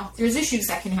 there's issues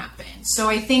that can happen. So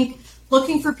I think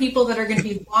looking for people that are going to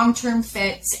be long-term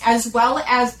fits, as well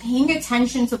as paying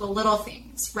attention to the little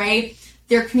things, right?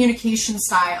 Their communication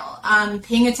style,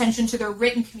 paying attention to their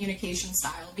written communication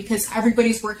style, because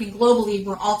everybody's working globally.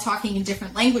 We're all talking in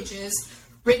different languages.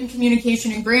 Written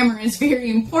communication and grammar is very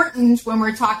important when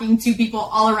we're talking to people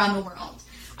all around the world.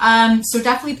 So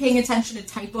definitely paying attention to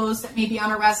typos that may be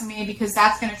on a resume, because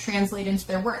that's going to translate into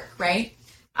their work, right?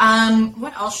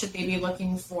 What else should they be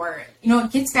looking for?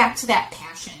 It gets back to that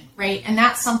passion, right? And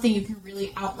that's something you can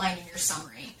really outline in your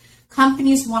summary.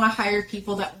 Companies want to hire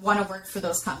people that want to work for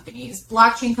those companies.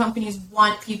 Blockchain companies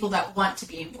want people that want to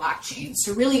be in blockchain.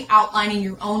 So really outlining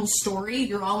your own story,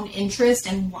 your own interest,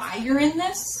 and why you're in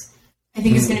this, I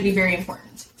think is going to be very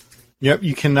important. Yep,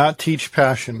 you cannot teach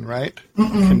passion, right? You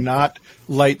cannot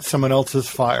light someone else's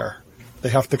fire. They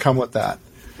have to come with that.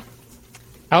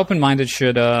 How open-minded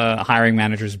should hiring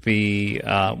managers be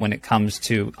when it comes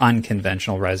to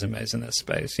unconventional resumes in this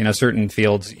space? Certain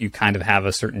fields, you kind of have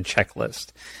a certain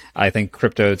checklist. I think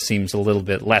crypto seems a little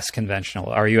bit less conventional.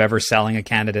 Are you ever selling a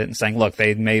candidate and saying, look,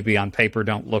 they maybe on paper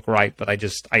don't look right, but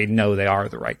I know they are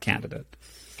the right candidate?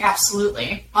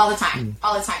 Absolutely. All the time.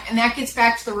 And that gets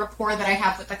back to the rapport that I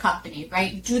have with the company,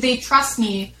 right? Do they trust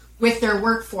me with their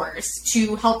workforce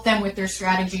to help them with their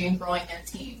strategy and growing their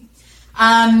team?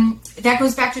 That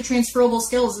goes back to transferable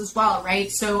skills as well, right?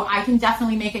 So I can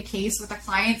definitely make a case with a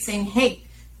client saying, hey,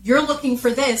 you're looking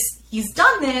for this. He's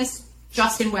done this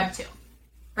just in Web 2,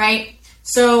 right?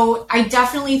 So I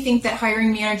definitely think that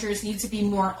hiring managers need to be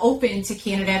more open to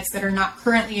candidates that are not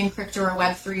currently in crypto or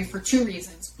Web 3 for two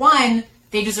reasons. One,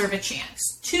 they deserve a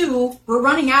chance. Two, we're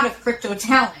running out of crypto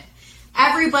talent.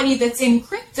 Everybody that's in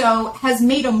crypto has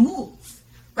made a move,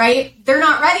 right? They're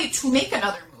not ready to make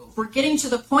another move. We're getting to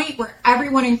the point where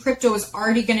everyone in crypto is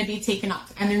already going to be taken up,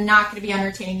 and they're not going to be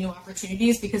entertaining new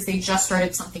opportunities because they just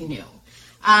started something new.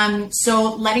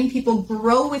 So letting people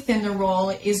grow within the role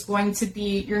is going to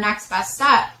be your next best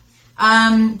step.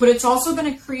 But it's also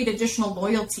going to create additional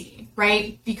loyalty,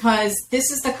 right? Because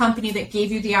this is the company that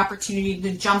gave you the opportunity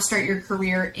to jumpstart your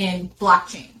career in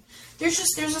blockchain. There's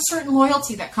a certain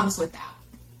loyalty that comes with that.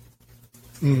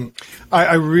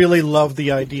 I really love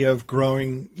the idea of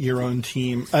growing your own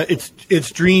team.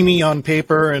 It's dreamy on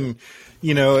paper, and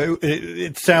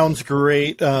it sounds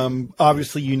great.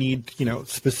 Obviously, you need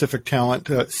specific talent,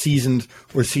 seasoned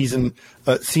or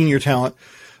senior talent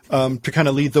to kind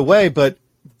of lead the way. But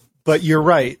you're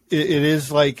right. It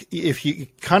is like if you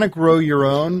kind of grow your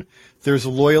own, there's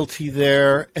loyalty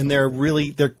there, and there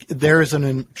is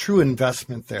a true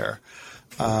investment there,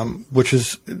 which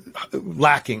is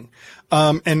lacking.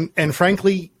 And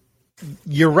frankly,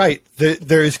 you're right.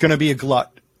 There is going to be a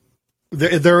glut.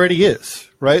 There already is,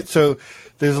 right? So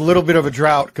there's a little bit of a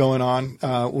drought going on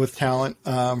with talent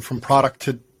from product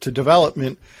to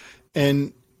development,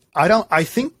 and I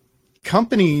think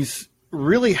companies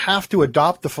really have to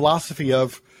adopt the philosophy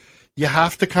of you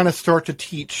have to kind of start to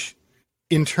teach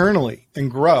internally and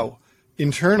grow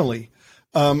internally.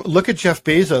 Look at Jeff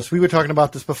Bezos. We were talking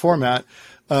about this before, Matt.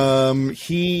 I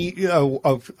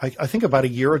think about a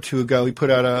year or two ago, he put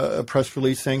out a press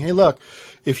release saying, hey, look,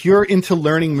 if you're into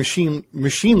learning machine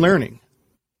learning,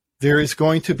 there is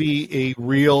going to be a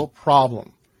real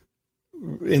problem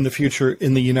in the future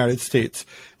in the United States.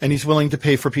 And he's willing to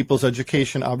pay for people's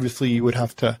education. Obviously, you would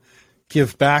have to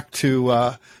give back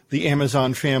to the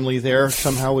Amazon family there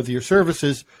somehow with your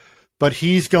services. But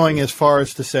he's going as far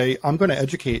as to say, I'm going to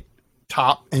educate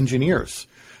top engineers,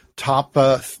 top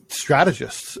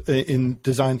strategists in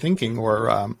design thinking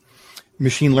or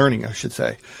machine learning, I should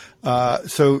say.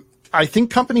 So I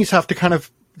think companies have to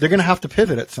they're going to have to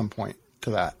pivot at some point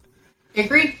to that.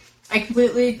 Agreed. I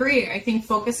completely agree. I think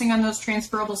focusing on those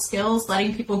transferable skills,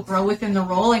 letting people grow within the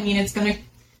role, it's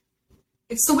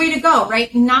the way to go, right?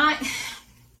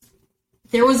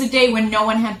 There was a day when no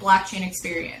one had blockchain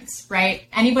experience, right?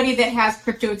 Anybody that has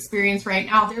crypto experience right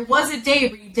now, there was a day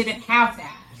where you didn't have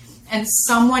that. And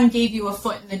someone gave you a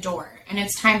foot in the door, and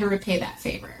it's time to repay that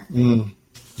favor. Yep.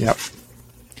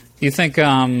 Do you think you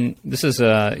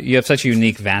have such a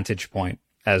unique vantage point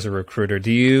as a recruiter?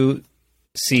 Do you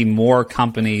see more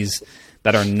companies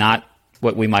that are not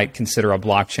what we might consider a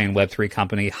blockchain Web3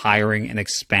 company hiring and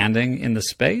expanding in the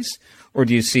space? Or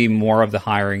do you see more of the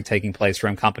hiring taking place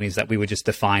from companies that we would just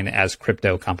define as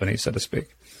crypto companies, so to speak?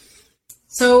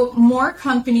 So more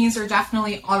companies are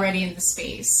definitely already in the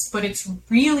space, but it's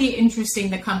really interesting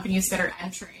the companies that are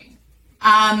entering.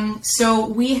 So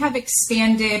we have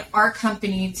expanded our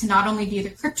company to not only be the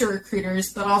crypto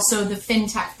recruiters, but also the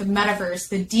fintech, the metaverse,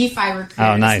 the DeFi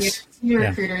recruiters, nice. the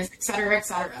recruiters, et cetera, et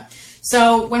cetera.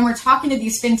 So when we're talking to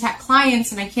these fintech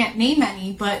clients, and I can't name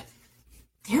any, but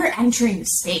they're entering the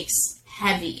space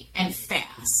heavy and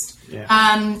fast.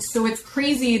 Yeah. So it's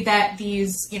crazy that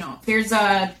these,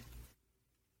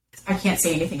 I can't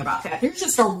say anything about that. There's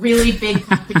just a really big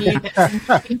company that has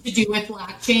nothing to do with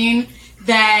blockchain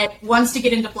that wants to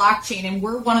get into blockchain, and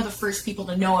we're one of the first people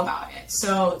to know about it.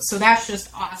 So that's just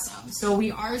awesome. So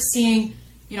we are seeing,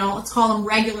 let's call them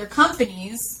regular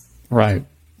companies, right,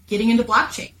 getting into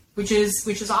blockchain, which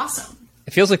is awesome.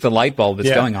 It feels like the light bulb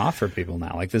is going off for people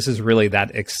now. Like, this is really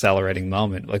that accelerating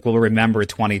moment. Like, we'll remember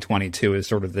 2022 as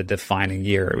sort of the defining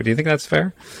year. Do you think that's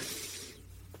fair?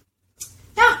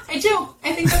 Yeah, I do.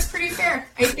 I think that's pretty fair.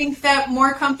 I think that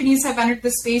more companies have entered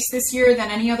the space this year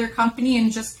than any other company,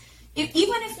 and just, even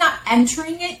if not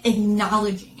entering it,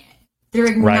 acknowledging it. They're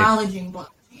acknowledging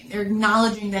blockchain. They're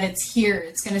acknowledging that it's here.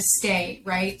 It's going to stay,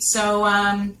 right? So,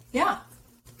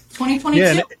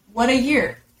 2022, what a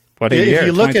year. What a year. If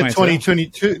you look at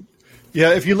 2022,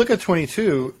 if you look at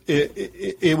 22,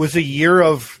 it was a year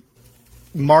of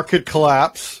market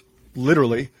collapse,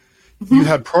 literally. Mm-hmm. You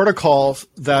had protocols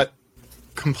that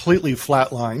completely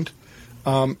flatlined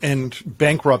and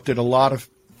bankrupted a lot of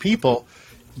people,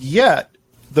 yet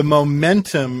the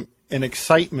momentum and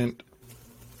excitement,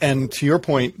 and to your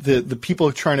point, the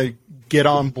people trying to get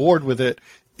on board with it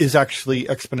is actually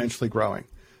exponentially growing.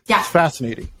 Yeah. It's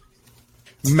fascinating.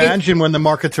 Imagine when the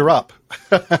markets are up.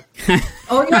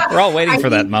 Oh, yeah. We're all waiting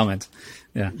for that moment.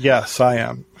 Yeah. Yes, I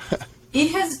am. It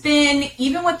has been,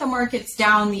 even with the markets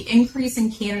down, the increase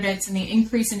in candidates and the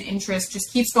increase in interest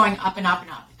just keeps going up and up and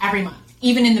up every month,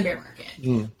 even in the bear market.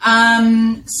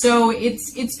 So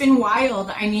it's been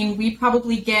wild. I mean, we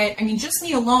probably get, just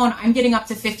me alone, I'm getting up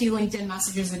to 50 LinkedIn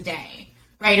messages a day,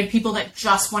 right, of people that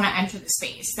just want to enter the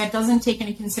space. That doesn't take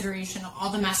into consideration all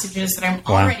the messages that I'm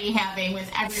already having with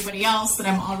everybody else that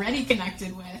I'm already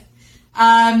connected with.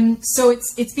 So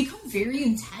it's become very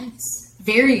intense,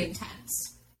 very intense.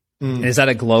 Is that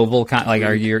a global kind? Like,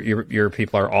 are your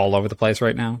people are all over the place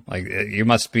right now? Like, you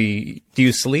must be. Do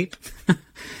you sleep?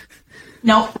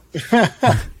 Nope.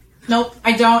 Nope,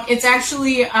 I don't. It's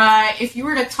actually, if you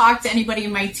were to talk to anybody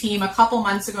in my team a couple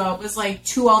months ago, it was like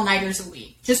 2 all-nighters a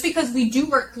week. Just because we do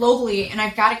work globally, and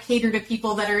I've got to cater to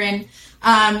people that are in,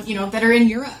 that are in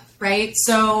Europe, right?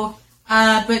 So,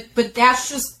 but that's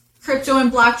just crypto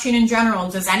and blockchain in general.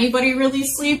 Does anybody really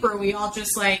sleep, or are we all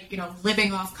just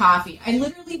living off coffee? I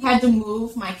literally had to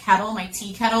move my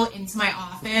tea kettle into my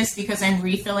office because I'm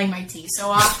refilling my tea so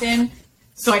often,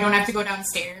 so I don't have to go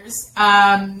downstairs.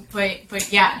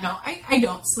 But yeah, no, I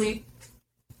don't sleep.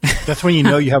 That's when you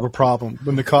know you have a problem,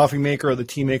 when the coffee maker or the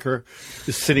tea maker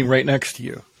is sitting right next to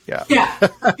you. Yeah. Yeah.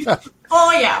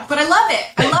 Oh yeah, but I love it.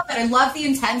 I love the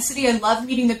intensity. I love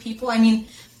meeting the people.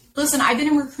 Listen, I've been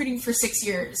in recruiting for 6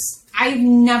 years. I've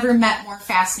never met more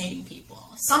fascinating people.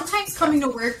 Sometimes coming to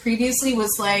work previously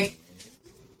was like,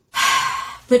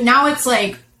 but now it's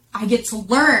like, I get to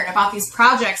learn about these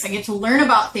projects. I get to learn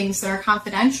about things that are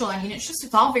confidential.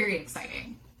 It's all very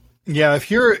exciting. Yeah, if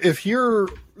you're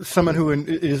someone who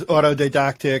is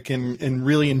autodidactic and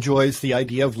really enjoys the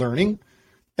idea of learning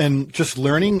and just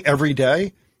learning every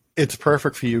day, it's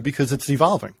perfect for you because it's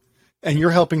evolving. And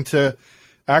you're helping to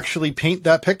actually paint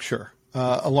that picture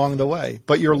along the way,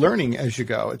 but you're learning as you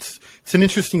go. It's an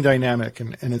interesting dynamic,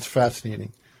 and it's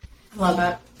fascinating. I love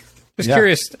it. Just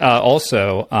curious,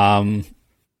 also,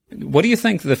 what do you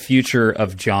think the future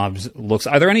of jobs looks?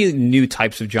 Are there any new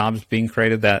types of jobs being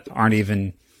created that don't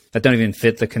even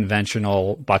fit the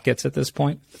conventional buckets at this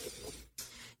point?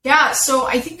 Yeah, so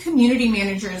I think community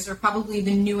managers are probably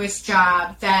the newest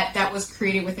job that was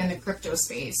created within the crypto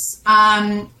space.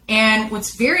 And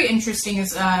what's very interesting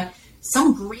is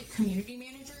some great community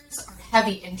managers are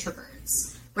heavy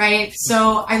introverts, right?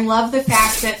 So I love the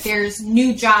fact that there's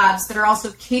new jobs that are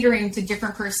also catering to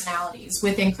different personalities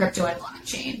within crypto and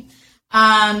blockchain.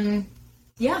 I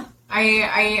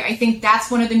think that's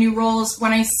one of the new roles.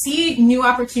 When I see new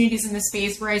opportunities in the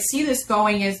space, where I see this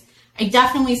going is, I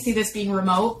definitely see this being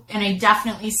remote, and I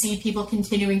definitely see people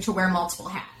continuing to wear multiple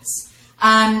hats.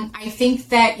 I think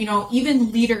that,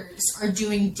 even leaders are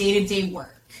doing day-to-day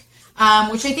work,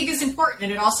 which I think is important,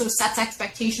 and it also sets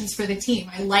expectations for the team.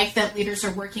 I like that leaders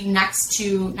are working next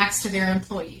to their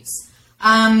employees.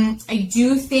 I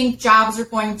do think jobs are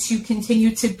going to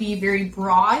continue to be very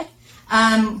broad,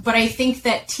 but I think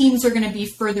that teams are going to be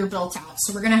further built out.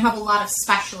 So we're going to have a lot of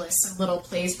specialists in little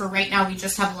plays, where right now we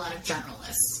just have a lot of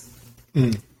generalists.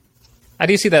 How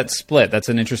do you see that split? That's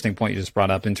an interesting point you just brought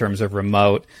up in terms of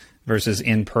remote versus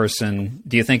in-person.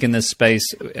 Do you think in this space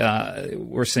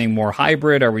we're seeing more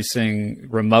hybrid? Are we seeing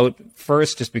remote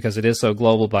first just because it is so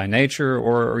global by nature,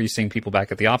 or are you seeing people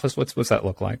back at the office? What's that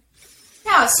look like?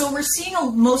 Yeah, so we're seeing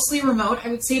mostly remote. I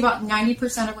would say about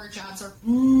 90% of our jobs are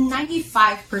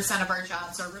 95% of our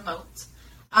jobs are remote.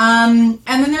 And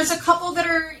then there's a couple that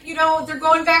are, they're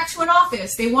going back to an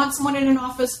office. They want someone in an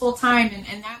office full time,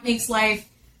 and that makes life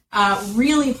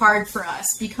really hard for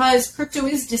us because crypto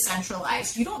is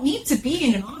decentralized. You don't need to be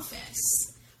in an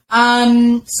office.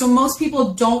 So most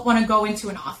people don't want to go into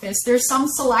an office. There's some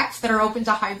select that are open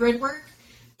to hybrid work,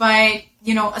 but,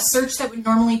 a search that would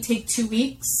normally take 2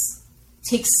 weeks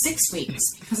takes 6 weeks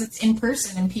because it's in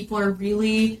person and people are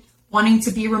really wanting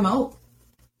to be remote.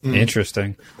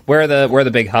 Interesting. Where are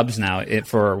the big hubs now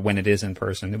for when it is in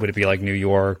person? Would it be like New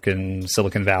York and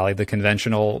Silicon Valley, the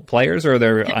conventional players, or are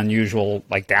there unusual,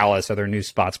 like Dallas? Are there new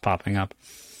spots popping up?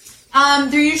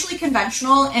 They're usually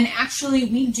conventional, and actually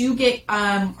we do get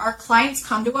our clients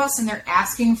come to us and they're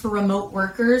asking for remote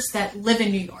workers that live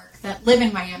in New York, that live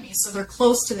in Miami, so they're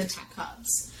close to the tech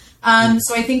hubs.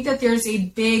 So I think that there's a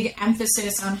big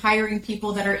emphasis on hiring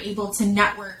people that are able to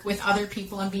network with other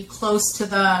people and be close to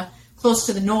the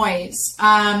noise.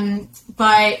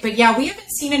 But yeah, we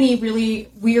haven't seen any really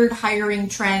weird hiring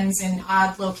trends in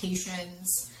odd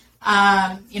locations,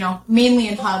 mainly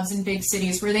in hubs in big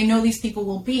cities where they know these people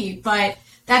will be. But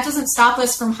that doesn't stop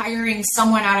us from hiring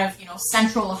someone out of,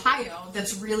 central Ohio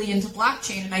that's really into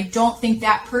blockchain. And I don't think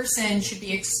that person should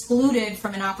be excluded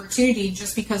from an opportunity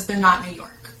just because they're not New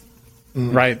York.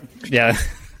 Right. Yeah.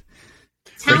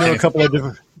 We know a couple of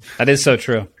different. That is so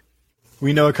true.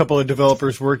 We know a couple of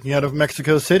developers working out of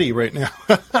Mexico City right now.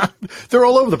 They're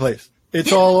all over the place.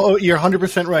 It's all, you're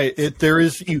 100% right.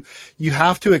 You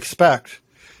have to expect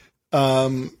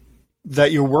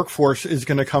that your workforce is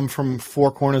going to come from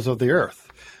four corners of the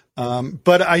earth.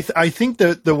 But I think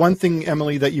that the one thing,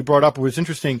 Emily, that you brought up was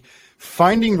interesting.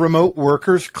 Finding remote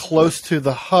workers close to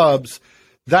the hubs,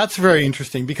 that's very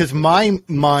interesting because my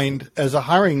mind as a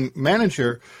hiring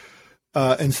manager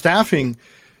and staffing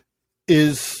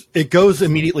is it goes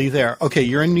immediately there. Okay,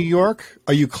 you're in New York.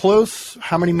 Are you close?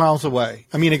 How many miles away?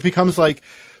 I mean, it becomes like,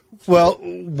 well,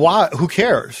 why? Who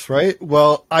cares, right?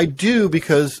 Well, I do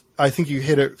because I think you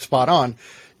hit it spot on.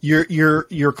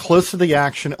 You're close to the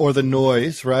action or the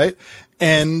noise, right?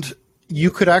 And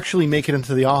you could actually make it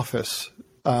into the office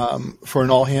for an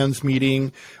all hands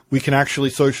meeting. We can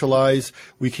actually socialize.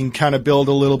 We can kind of build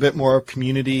a little bit more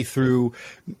community through.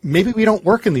 Maybe we don't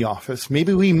work in the office.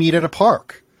 Maybe we meet at a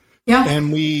park. Yeah.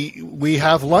 And we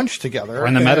have lunch together. Or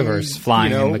in the metaverse,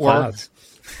 flying in the clouds.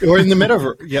 Or in the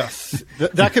metaverse, yes.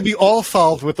 That could be all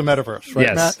solved with the metaverse, right,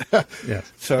 yes. Matt?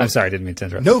 Yes. So, I'm sorry, I didn't mean to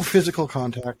interrupt. No physical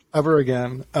contact ever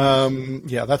again.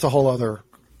 Yeah, that's a whole other...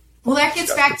 Well, that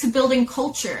gets back to building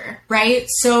culture, right?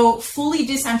 So fully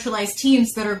decentralized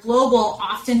teams that are global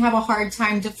often have a hard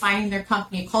time defining their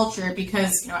company culture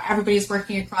because, everybody's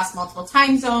working across multiple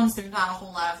time zones. There's not a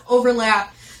whole lot of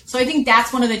overlap. So I think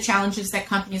that's one of the challenges that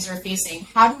companies are facing.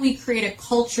 How do we create a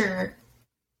culture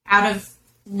out of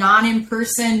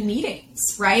non-in-person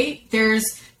meetings, right?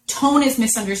 Tone is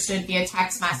misunderstood via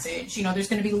text message. There's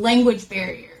going to be language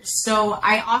barriers. So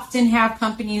I often have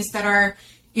companies that are,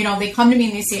 they come to me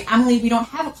and they say, Emily, we don't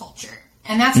have a culture.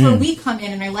 And that's where we come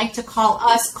in. And I like to call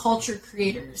us culture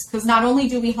creators because not only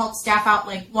do we help staff out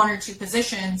like 1 or 2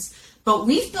 positions, but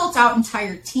we've built out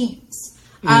entire teams,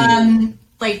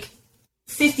 like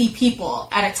 50 people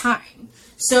at a time.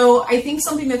 So I think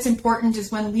something that's important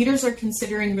is when leaders are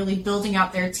considering really building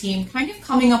out their team, kind of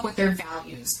coming up with their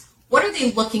values. What are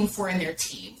they looking for in their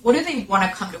team? What do they want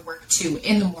to come to work to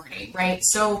in the morning, right?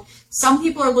 So some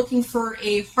people are looking for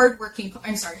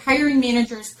hiring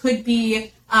managers could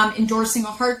be endorsing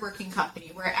a hardworking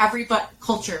company where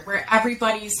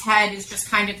everybody's head is just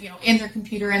kind of, in their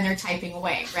computer and they're typing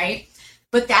away, right?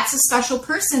 But that's a special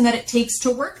person that it takes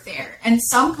to work there. And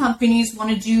some companies want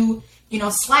to do,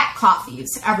 Slack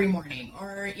coffees every morning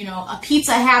or, a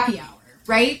pizza happy hour,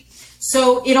 right?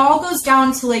 So it all goes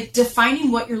down to like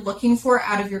defining what you're looking for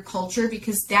out of your culture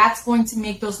because that's going to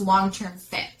make those long-term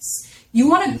fits. You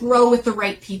want to grow with the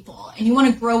right people and you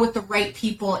want to grow with the right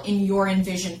people in your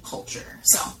envisioned culture.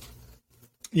 So.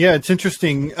 Yeah, it's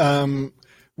interesting.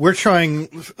 We're trying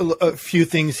a few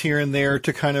things here and there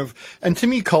to kind of, and to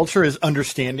me, culture is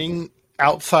understanding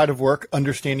outside of work,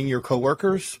 understanding your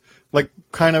coworkers, like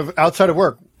kind of outside of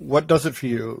work. What does it for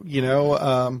you?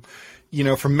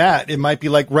 For Matt, it might be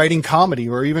like writing comedy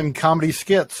or even comedy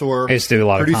skits or I used to do a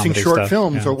lot producing of short stuff,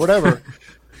 films or whatever.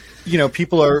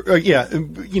 people are,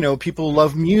 people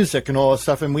love music and all this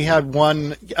stuff. And we had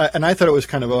one, and I thought it was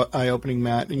kind of eye-opening,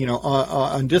 Matt.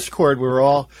 On Discord, we were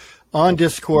all on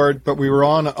Discord, but we were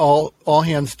on all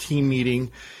hands team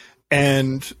meeting,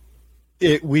 and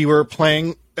we were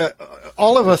playing.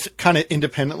 All of us kind of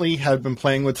independently had been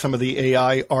playing with some of the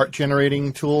AI art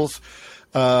generating tools.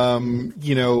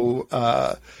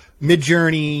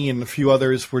 Midjourney and a few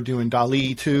others were doing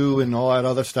DALL-E too, and all that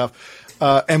other stuff.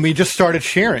 And we just started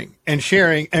sharing, and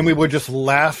we were just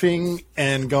laughing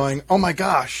and going, "Oh my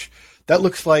gosh, that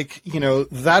looks like,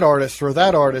 that artist, or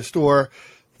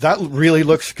that really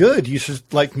looks good. You should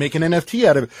like make an NFT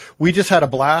out of it." We just had a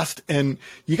blast, and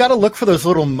you got to look for those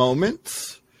little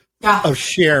moments of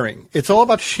sharing. It's all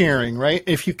about sharing, right?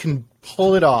 If you can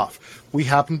pull it off. We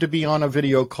happened to be on a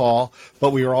video call,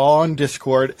 but we were all on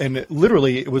Discord, and it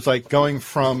was like going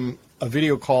from a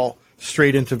video call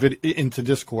straight into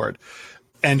Discord,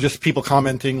 and just people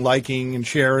commenting, liking, and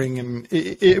sharing, and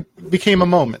it became a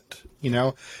moment.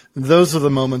 Those are the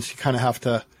moments you kind of have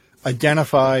to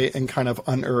identify and kind of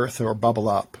unearth or bubble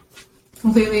up.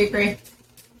 Completely agree.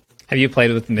 Have you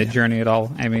played with Midjourney at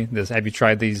all, Amy? Have you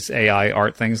tried these AI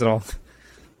art things at all?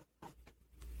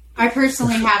 I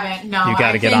personally haven't. No, you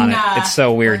got to get on it. It's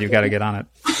so weird. You got to get on it.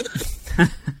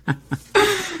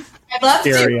 I'd love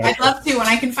to. I'd love to when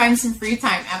I can find some free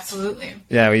time. Absolutely.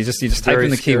 Yeah, well, you just type in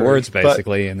the keywords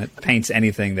basically, and it paints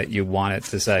anything that you want it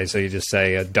to say. So you just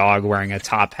say a dog wearing a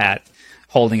top hat,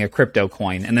 holding a crypto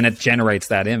coin, and then it generates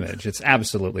that image. It's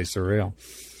absolutely surreal.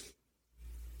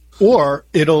 Or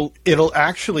it'll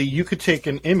actually, you could take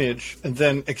an image and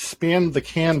then expand the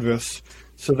canvas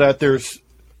so that there's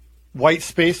white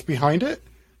space behind it,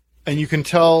 and you can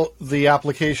tell the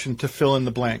application to fill in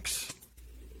the blanks.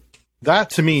 That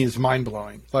to me is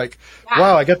mind-blowing. Like,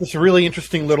 wow, I got this really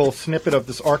interesting little snippet of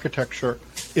this architecture.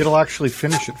 It'll actually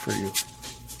finish it for you.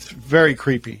 It's very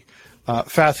creepy.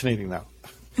 Fascinating, though.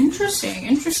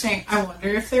 Interesting. I wonder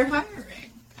if they're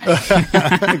hiring.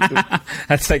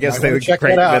 That's, I guess, great.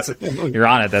 You're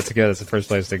on it. That's good. That's the first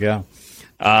place to go.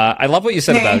 I love what you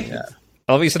said about.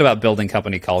 I love what you said about building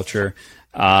company culture.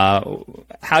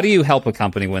 How do you help a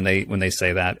company when they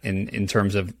say that in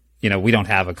terms of, we don't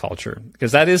have a culture?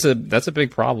 Because that's a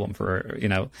big problem for,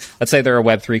 let's say they're a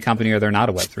Web3 company or they're not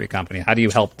a Web3 company. How do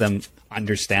you help them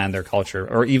understand their culture,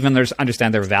 or even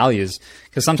understand their values?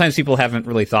 Because sometimes people haven't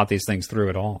really thought these things through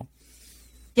at all.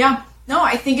 Yeah. No,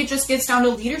 I think it just gets down to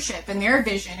leadership and their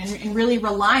vision and really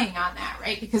relying on that,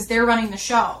 right? Because they're running the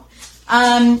show.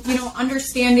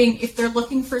 Understanding if they're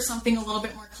looking for something a little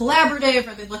bit more collaborative,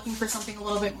 or they're looking for something a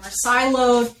little bit more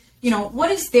siloed,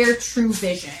 what is their true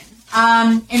vision?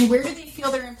 And where do they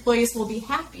feel their employees will be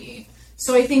happy?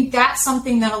 So I think that's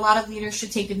something that a lot of leaders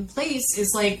should take in place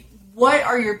is like, what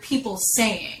are your people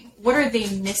saying? What are they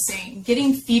missing?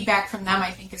 Getting feedback from them,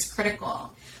 I think, is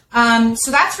critical.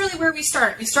 So that's really where we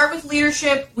start. We start with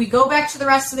leadership. We go back to the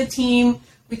rest of the team.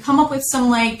 We come up with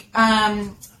some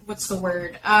what's the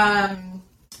word?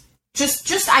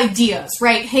 Just ideas,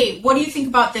 right? Hey, what do you think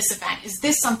about this event? Is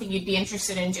this something you'd be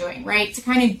interested in doing, right? To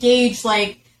kind of gauge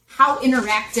how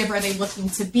interactive are they looking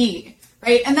to be,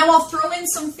 right? And then we'll throw in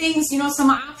some things, some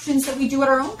options that we do at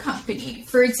our own company.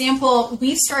 For example,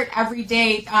 we start every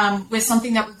day with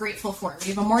something that we're grateful for. We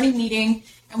have a morning meeting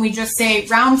and we just say,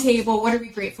 round table, what are we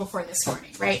grateful for this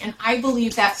morning, right? And I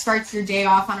believe that starts your day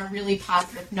off on a really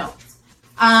positive note.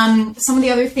 Some of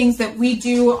the other things that we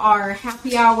do are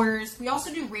happy hours. We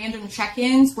also do random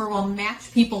check-ins where we'll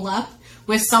match people up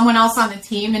with someone else on the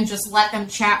team and just let them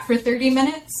chat for 30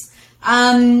 minutes.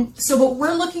 But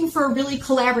we're looking for a really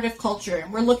collaborative culture,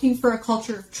 and we're looking for a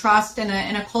culture of trust and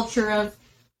a culture of,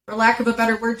 for lack of a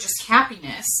better word, just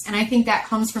happiness. And I think that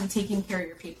comes from taking care of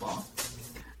your people.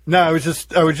 No, I was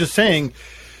just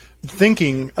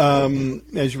thinking,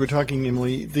 as you were talking,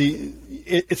 Emily,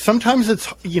 sometimes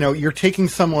it's, you're taking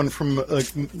someone from,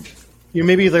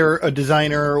 maybe they're a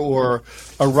designer or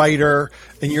a writer,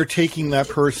 and you're taking that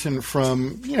person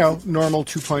from, normal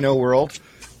 2.0 world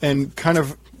and kind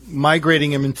of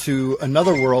migrating them into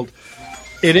another world.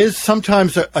 It is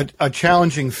sometimes a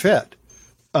challenging fit,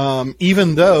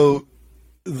 even though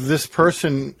this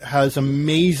person has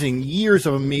years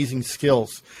of amazing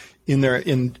skills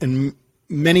in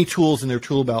many tools in their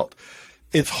tool belt.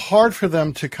 It's hard for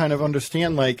them to kind of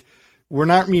understand, we're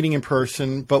not meeting in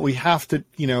person, but we have to,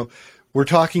 we're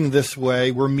talking this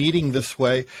way, we're meeting this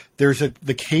way.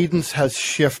 The cadence has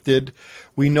shifted.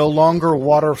 We no longer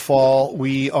waterfall.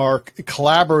 We are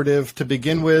collaborative to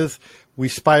begin with. We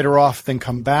spider off, then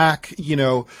come back.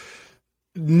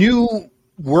 New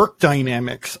work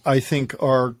dynamics, I think,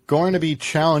 are going to be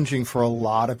challenging for a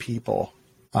lot of people.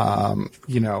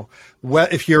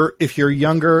 If you're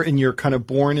younger and you're kind of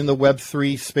born in the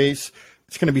Web3 space,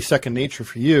 it's going to be second nature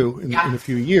for you in a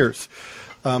few years.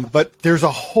 But there's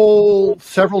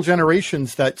several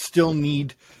generations that still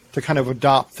need to kind of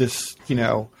adopt this,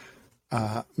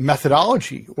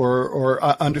 methodology or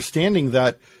understanding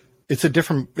that it's a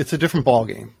different ball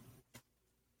game.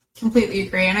 Completely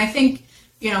agree. And I think,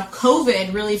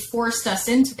 COVID really forced us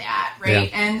into that, right?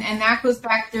 Yeah. And that goes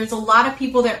back, there's a lot of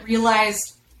people that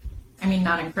realized,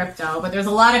 not in crypto, but there's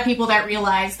a lot of people that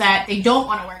realize that they don't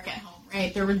want to work at home,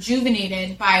 right? They're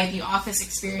rejuvenated by the office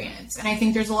experience. And I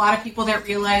think there's a lot of people that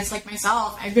realize, like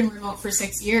myself, I've been remote for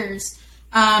 6 years,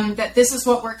 that this is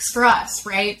what works for us,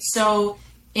 right? So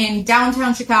in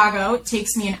downtown Chicago, it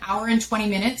takes me an hour and 20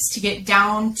 minutes to get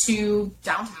down to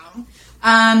downtown.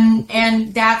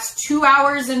 And that's 2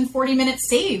 hours and 40 minutes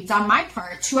saved on my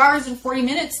part, 2 hours and 40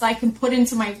 minutes that I can put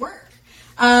into my work.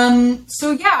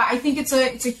 I think it's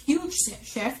a huge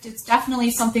shift. It's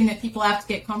definitely something that people have to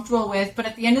get comfortable with. But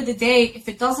at the end of the day, if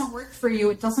it doesn't work for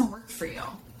you, it doesn't work for you.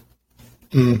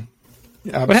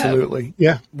 Absolutely.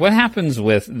 Yeah. What happens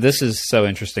with, this is so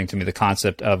interesting to me, the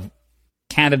concept of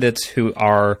candidates who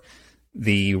are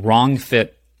the wrong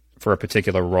fit for a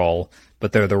particular role,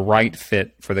 but they're the right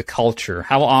fit for the culture.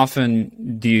 How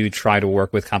often do you try to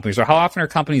work with companies, or how often are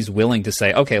companies willing to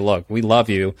say, okay, look, we love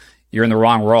you. You're in the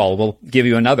wrong role. We'll give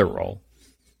you another role.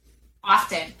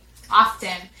 Often.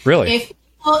 Really?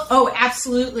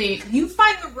 Absolutely. You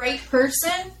find the right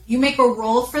person, you make a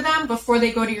role for them before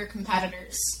they go to your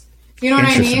competitors. You know what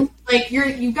I mean? Like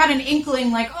you've got an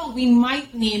inkling like, oh, we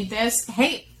might need this.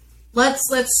 Hey, let's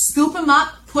scoop them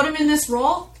up, put them in this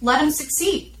role, let them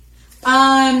succeed. We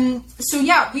are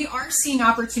seeing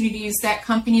opportunities that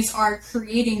companies are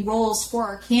creating roles for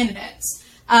our candidates.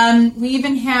 We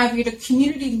had a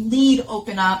community lead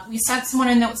open up. We sent someone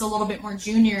in that was a little bit more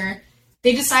junior.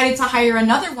 They decided to hire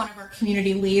another one of our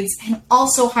community leads and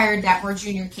also hired that more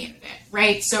junior candidate,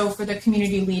 right? So for the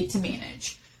community lead to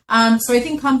manage. So I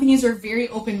think companies are very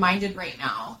open-minded right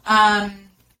now.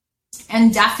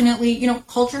 And definitely,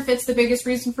 culture fit's the biggest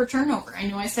reason for turnover. I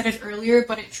know I said it earlier,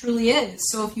 but it truly is.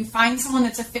 So if you find someone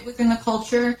that's a fit within the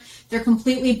culture, they're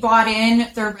completely bought in,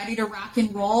 they're ready to rock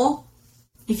and roll.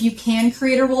 If you can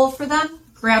create a role for them,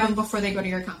 grab them before they go to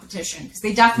your competition, because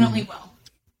they definitely will.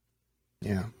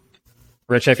 Yeah.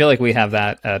 Rich, I feel like we have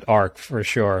that at ARC for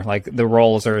sure. Like the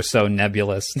roles are so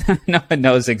nebulous. No one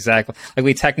knows exactly. Like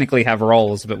we technically have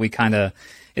roles, but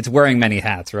it's wearing many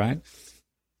hats, right?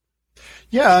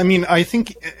 Yeah, I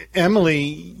think, Emily,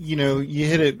 you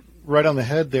hit it right on the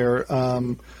head there.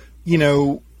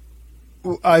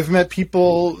 I've met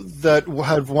people that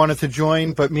have wanted to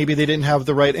join, but maybe they didn't have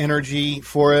the right energy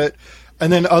for it. And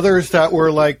then others that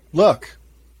were like, look,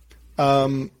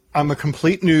 I'm a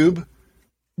complete noob,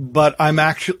 but I'm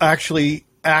actually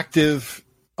active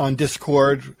on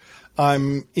Discord.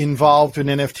 I'm involved in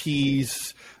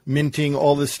NFTs, minting,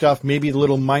 all this stuff, maybe a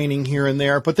little mining here and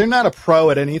there, but they're not a pro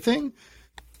at anything.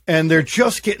 And they're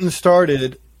just getting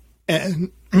started,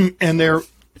 and they're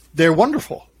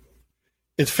wonderful.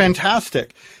 It's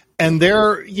fantastic. And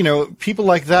people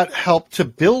like that help to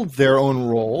build their own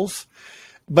roles.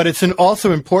 But it's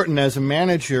also important as a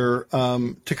manager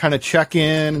to kind of check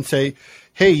in and say,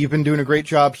 hey, you've been doing a great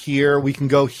job here. We can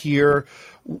go here.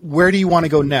 Where do you want to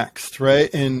go next,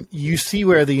 right? And you see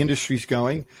where the industry's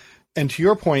going. And to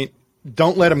your point,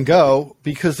 don't let them go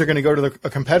because they're going to go to a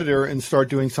competitor and start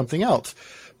doing something else.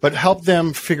 But help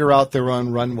them figure out their own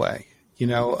runway,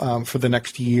 for the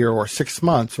next year or 6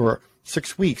 months or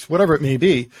 6 weeks, whatever it may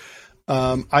be.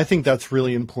 I think that's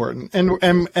really important.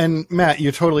 And Matt,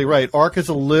 you're totally right. ARC is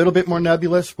a little bit more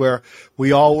nebulous where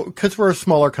because we're a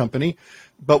smaller company,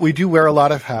 but we do wear a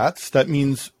lot of hats. That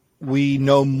means we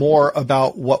know more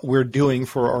about what we're doing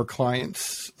for our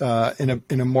clients in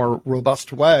a more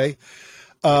robust way.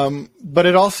 But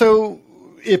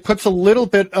it puts a little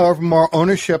bit of more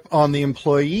ownership on the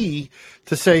employee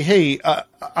to say, hey,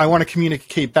 I want to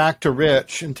communicate back to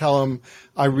Rich and tell him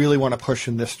I really want to push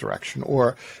in this direction.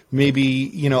 Or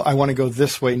maybe, I want to go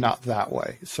this way, not that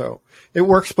way. So it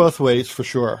works both ways for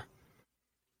sure.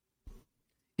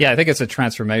 Yeah, I think it's a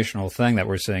transformational thing that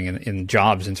we're seeing in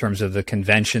jobs in terms of the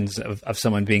conventions of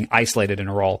someone being isolated in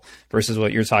a role versus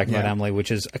what you're talking about, Emily, which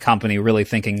is a company really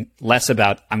thinking less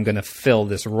about I'm going to fill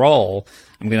this role,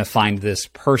 I'm going to find this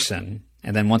person,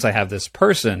 and then once I have this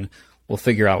person, we'll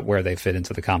figure out where they fit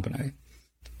into the company.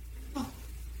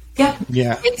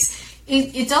 Yeah.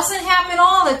 It doesn't happen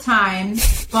all the time,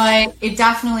 but it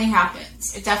definitely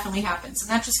happens. And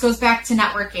that just goes back to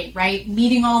networking, right?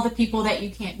 Meeting all the people that you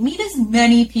can. Meet as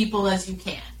many people as you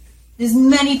can. as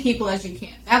many people as you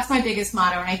can. That's my biggest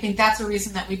motto, and I think that's the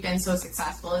reason that we've been so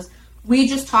successful is we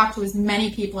just talk to as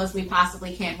many people as we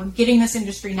possibly can. We're getting this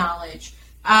industry knowledge.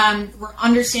 We're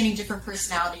understanding different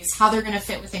personalities, how they're going to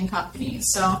fit within companies.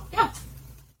 So, yeah.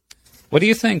 What do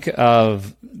you think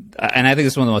of, and I think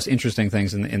it's one of the most interesting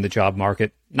things in the job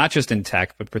market, not just in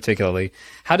tech, but particularly,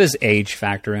 how does age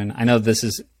factor in? I know this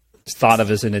is thought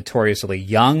of as a notoriously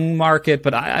young market,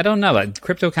 but I don't know.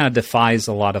 Crypto kind of defies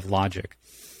a lot of logic.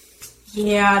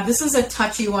 Yeah, this is a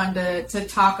touchy one to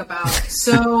talk about.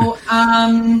 So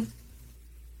I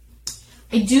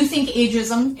do think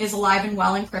ageism is alive and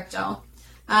well in crypto.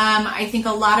 I think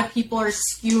a lot of people are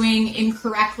skewing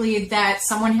incorrectly that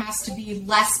someone has to be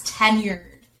less tenured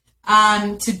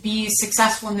to be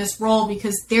successful in this role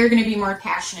because they're going to be more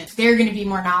passionate. They're going to be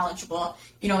more knowledgeable.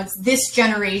 You know, it's this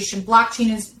generation.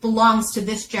 Blockchain belongs to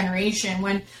this generation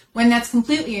when that's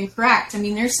completely incorrect. I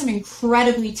mean, there's some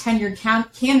incredibly tenured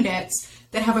candidates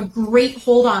that have a great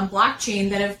hold on blockchain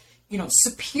that have, you know,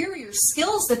 superior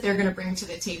skills that they're going to bring to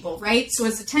the table, right? So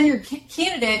as a tenured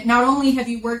candidate, not only have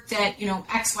you worked at, you know,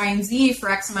 X, Y, and Z for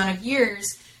X amount of years,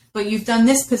 but you've done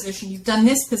this position, you've done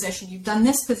this position, you've done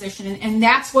this position, and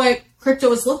that's what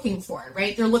crypto is looking for,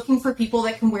 right? They're looking for people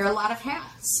that can wear a lot of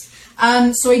hats.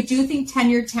 So I do think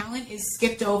tenured talent is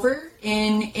skipped over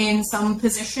in some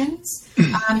positions,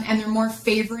 and they're more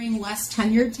favoring less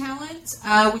tenured talent,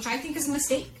 which I think is a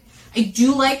mistake. I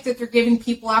do like that they're giving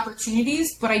people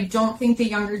opportunities, but I don't think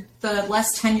the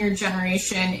less tenured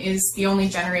generation is the only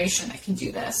generation that can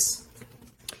do this.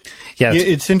 Yeah,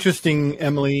 it's interesting,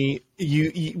 Emily.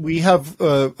 We have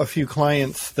a few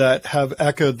clients that have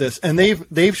echoed this, and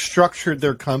they've structured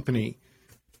their company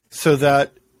so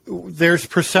that there's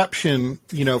perception,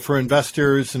 you know, for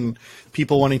investors and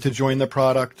people wanting to join the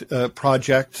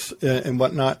projects and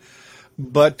whatnot.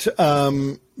 But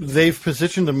they've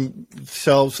positioned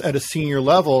themselves at a senior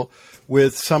level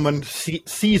with someone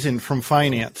seasoned from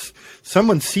finance,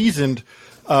 someone seasoned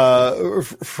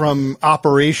from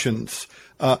operations,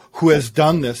 who has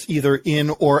done this either in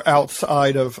or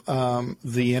outside of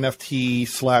the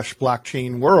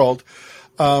NFT/blockchain world.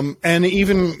 And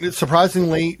even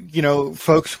surprisingly, you know,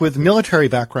 folks with military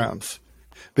backgrounds,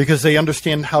 because they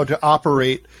understand how to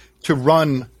operate, to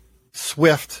run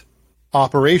swift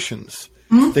operations.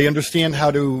 Mm-hmm. They understand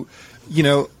how to, you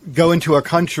know, go into a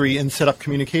country and set up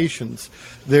communications.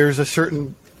 There's a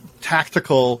certain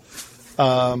tactical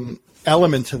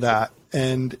element to that.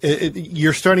 And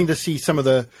you're starting to see some of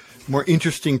the more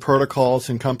interesting protocols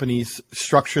and companies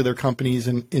structure their companies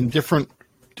in different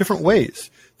ways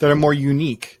that are more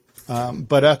unique.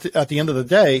 But at the end of the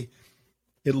day,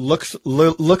 it looks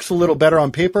a little better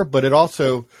on paper, but it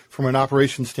also, from an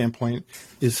operations standpoint,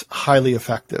 is highly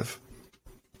effective.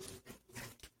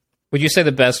 Would you say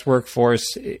the best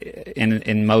workforce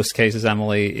in most cases,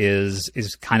 Emily, is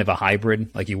kind of a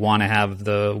hybrid? Like you want to have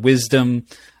the wisdom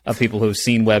of people who've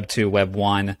seen Web 2, Web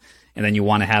 1, and then you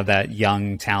want to have that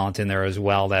young talent in there as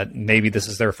well that maybe this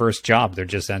is their first job. They're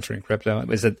just entering crypto.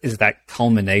 Is that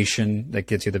culmination that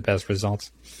gets you the best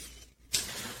results?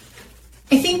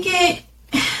 I think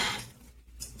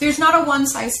there's not a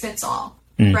one-size-fits-all,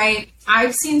 right?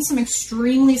 I've seen some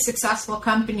extremely successful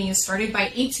companies started by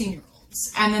 18-year-olds.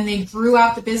 And then they grew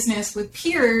out the business with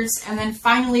peers. And then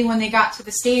finally, when they got to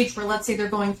the stage where, let's say, they're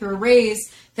going through a raise,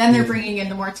 then they're bringing in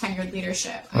the more tenured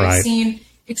leadership. Right. I've seen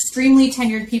extremely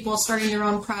tenured people starting their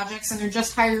own projects, and they're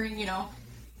just hiring, you know,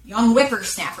 young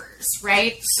whippersnappers,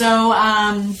 right? So,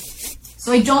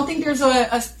 so I don't think there's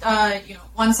a you know,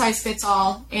 one size fits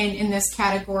all in this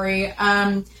category.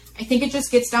 I think it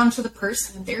just gets down to the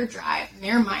person and their drive and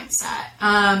their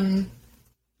mindset.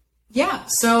 Yeah,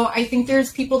 so I think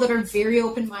there's people that are very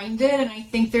open-minded, and I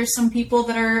think there's some people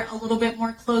that are a little bit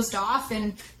more closed off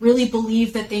and really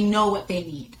believe that they know what they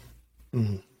need.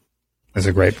 Mm-hmm. That's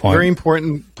a great point. Very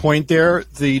important point there.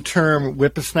 The term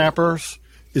whippersnappers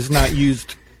is not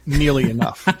used nearly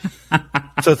enough.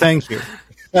 So thank you.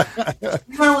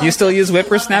 You still use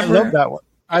whippersnapper? I love that one.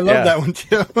 I love that one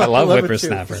too. I love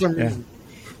whippersnapper.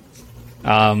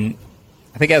 Yeah.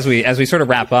 I think as we sort of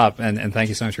wrap up, and thank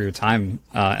you so much for your time,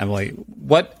 Emily,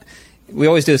 what we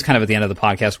always do this kind of at the end of the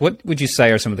podcast. What would you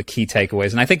say are some of the key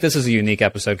takeaways? And I think this is a unique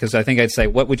episode because I think I'd say,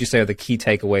 what would you say are the key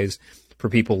takeaways for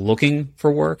people looking for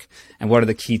work? And what are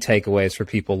the key takeaways for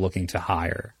people looking to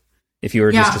hire? If you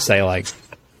were just to say, like,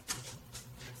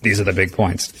 these are the big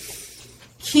points.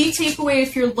 Key takeaway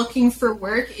if you're looking for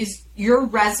work is your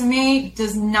resume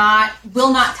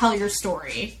will not tell your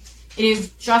story. It is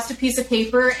just a piece of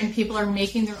paper, and people are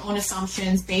making their own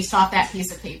assumptions based off that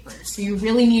piece of paper. So you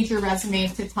really need your resume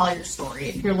to tell your story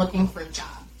if you're looking for a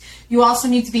job. You also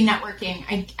need to be networking.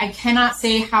 I cannot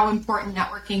say how important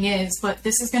networking is, but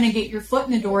this is going to get your foot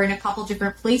in the door in a couple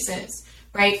different places,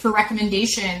 right? For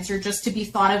recommendations or just to be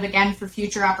thought of again for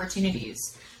future opportunities.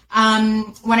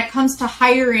 When it comes to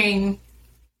hiring,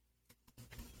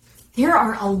 there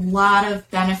are a lot of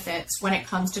benefits when it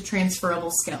comes to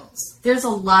transferable skills. There's a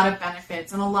lot of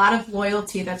benefits and a lot of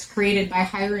loyalty that's created by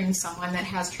hiring someone that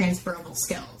has transferable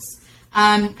skills.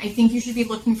 I think you should be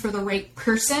looking for the right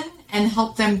person and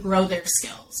help them grow their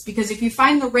skills. Because if you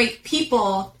find the right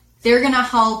people, they're going to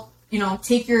help,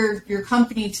 take your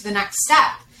company to the next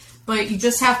step. But you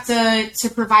just have to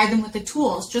provide them with the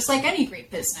tools, just like any great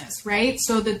business, right?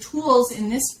 So the tools in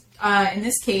this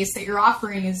case that you're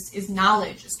offering is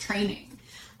knowledge, is training.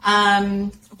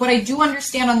 What I do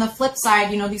understand on the flip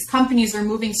side, these companies are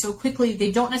moving so quickly,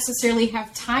 they don't necessarily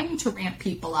have time to ramp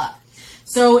people up.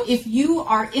 So if you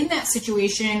are in that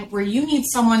situation where you need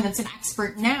someone that's an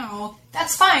expert now,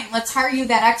 that's fine. Let's hire you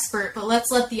that expert, but let's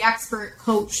let the expert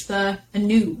coach the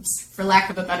noobs, for lack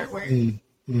of a better word.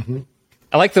 Mm-hmm.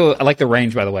 I like the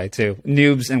range, by the way, too.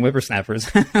 Noobs and whippersnappers.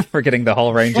 We're getting the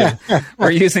whole range.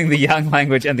 We're using the young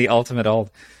language and the ultimate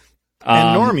old.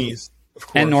 And normies, of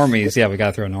course. And normies. Yeah, we got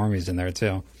to throw normies in there,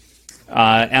 too.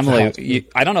 Emily,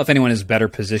 I don't know if anyone is better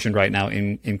positioned right now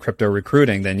in crypto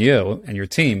recruiting than you and your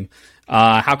team.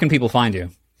 How can people find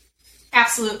you?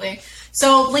 Absolutely.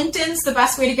 So LinkedIn's the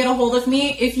best way to get a hold of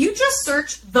me. If you just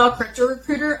search The Crypto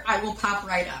Recruiter, I will pop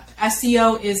right up.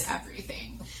 SEO is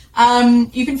everything.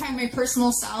 You can find my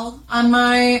personal cell on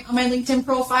my LinkedIn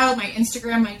profile, my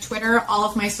Instagram, my Twitter, all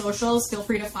of my socials. Feel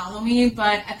free to follow me.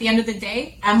 But at the end of the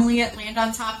day,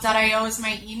 Emily@landontop.io is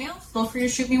my email. Feel free to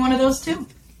shoot me one of those too.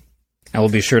 I will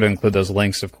be sure to include those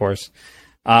links, of course.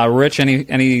 Rich,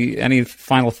 any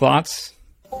final thoughts?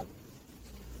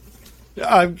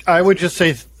 I would just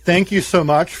say thank you so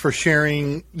much for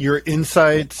sharing your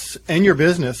insights and your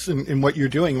business and what you're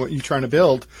doing, what you're trying to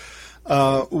build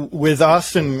with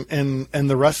us and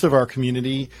the rest of our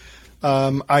community.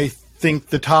 I think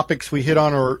the topics we hit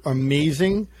on are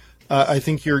amazing. I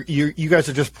think you guys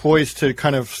are just poised to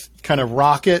kind of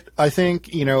rock it. I think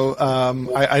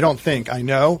I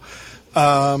know.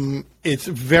 It's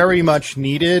very much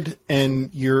needed,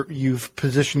 and you've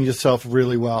positioned yourself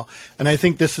really well. And I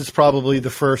think this is probably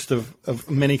the first of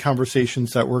many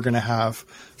conversations that we're going to have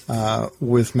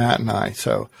with Matt and I.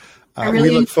 So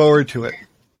we look forward to it.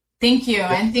 Thank you.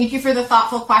 And thank you for the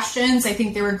thoughtful questions. I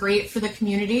think they were great for the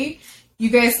community. You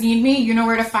guys need me. You know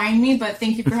where to find me, but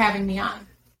thank you for having me on.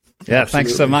 Yeah,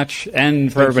 Thanks so much.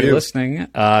 And for everybody listening,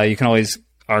 you can always...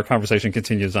 Our conversation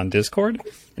continues on Discord,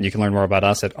 and you can learn more about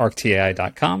us at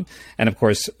arctai.com. And, of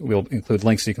course, we'll include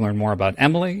links so you can learn more about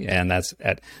Emily, and that's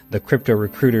at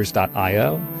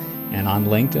thecryptorecruiters.io and on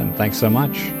LinkedIn. Thanks so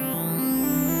much.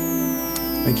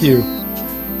 Thank you.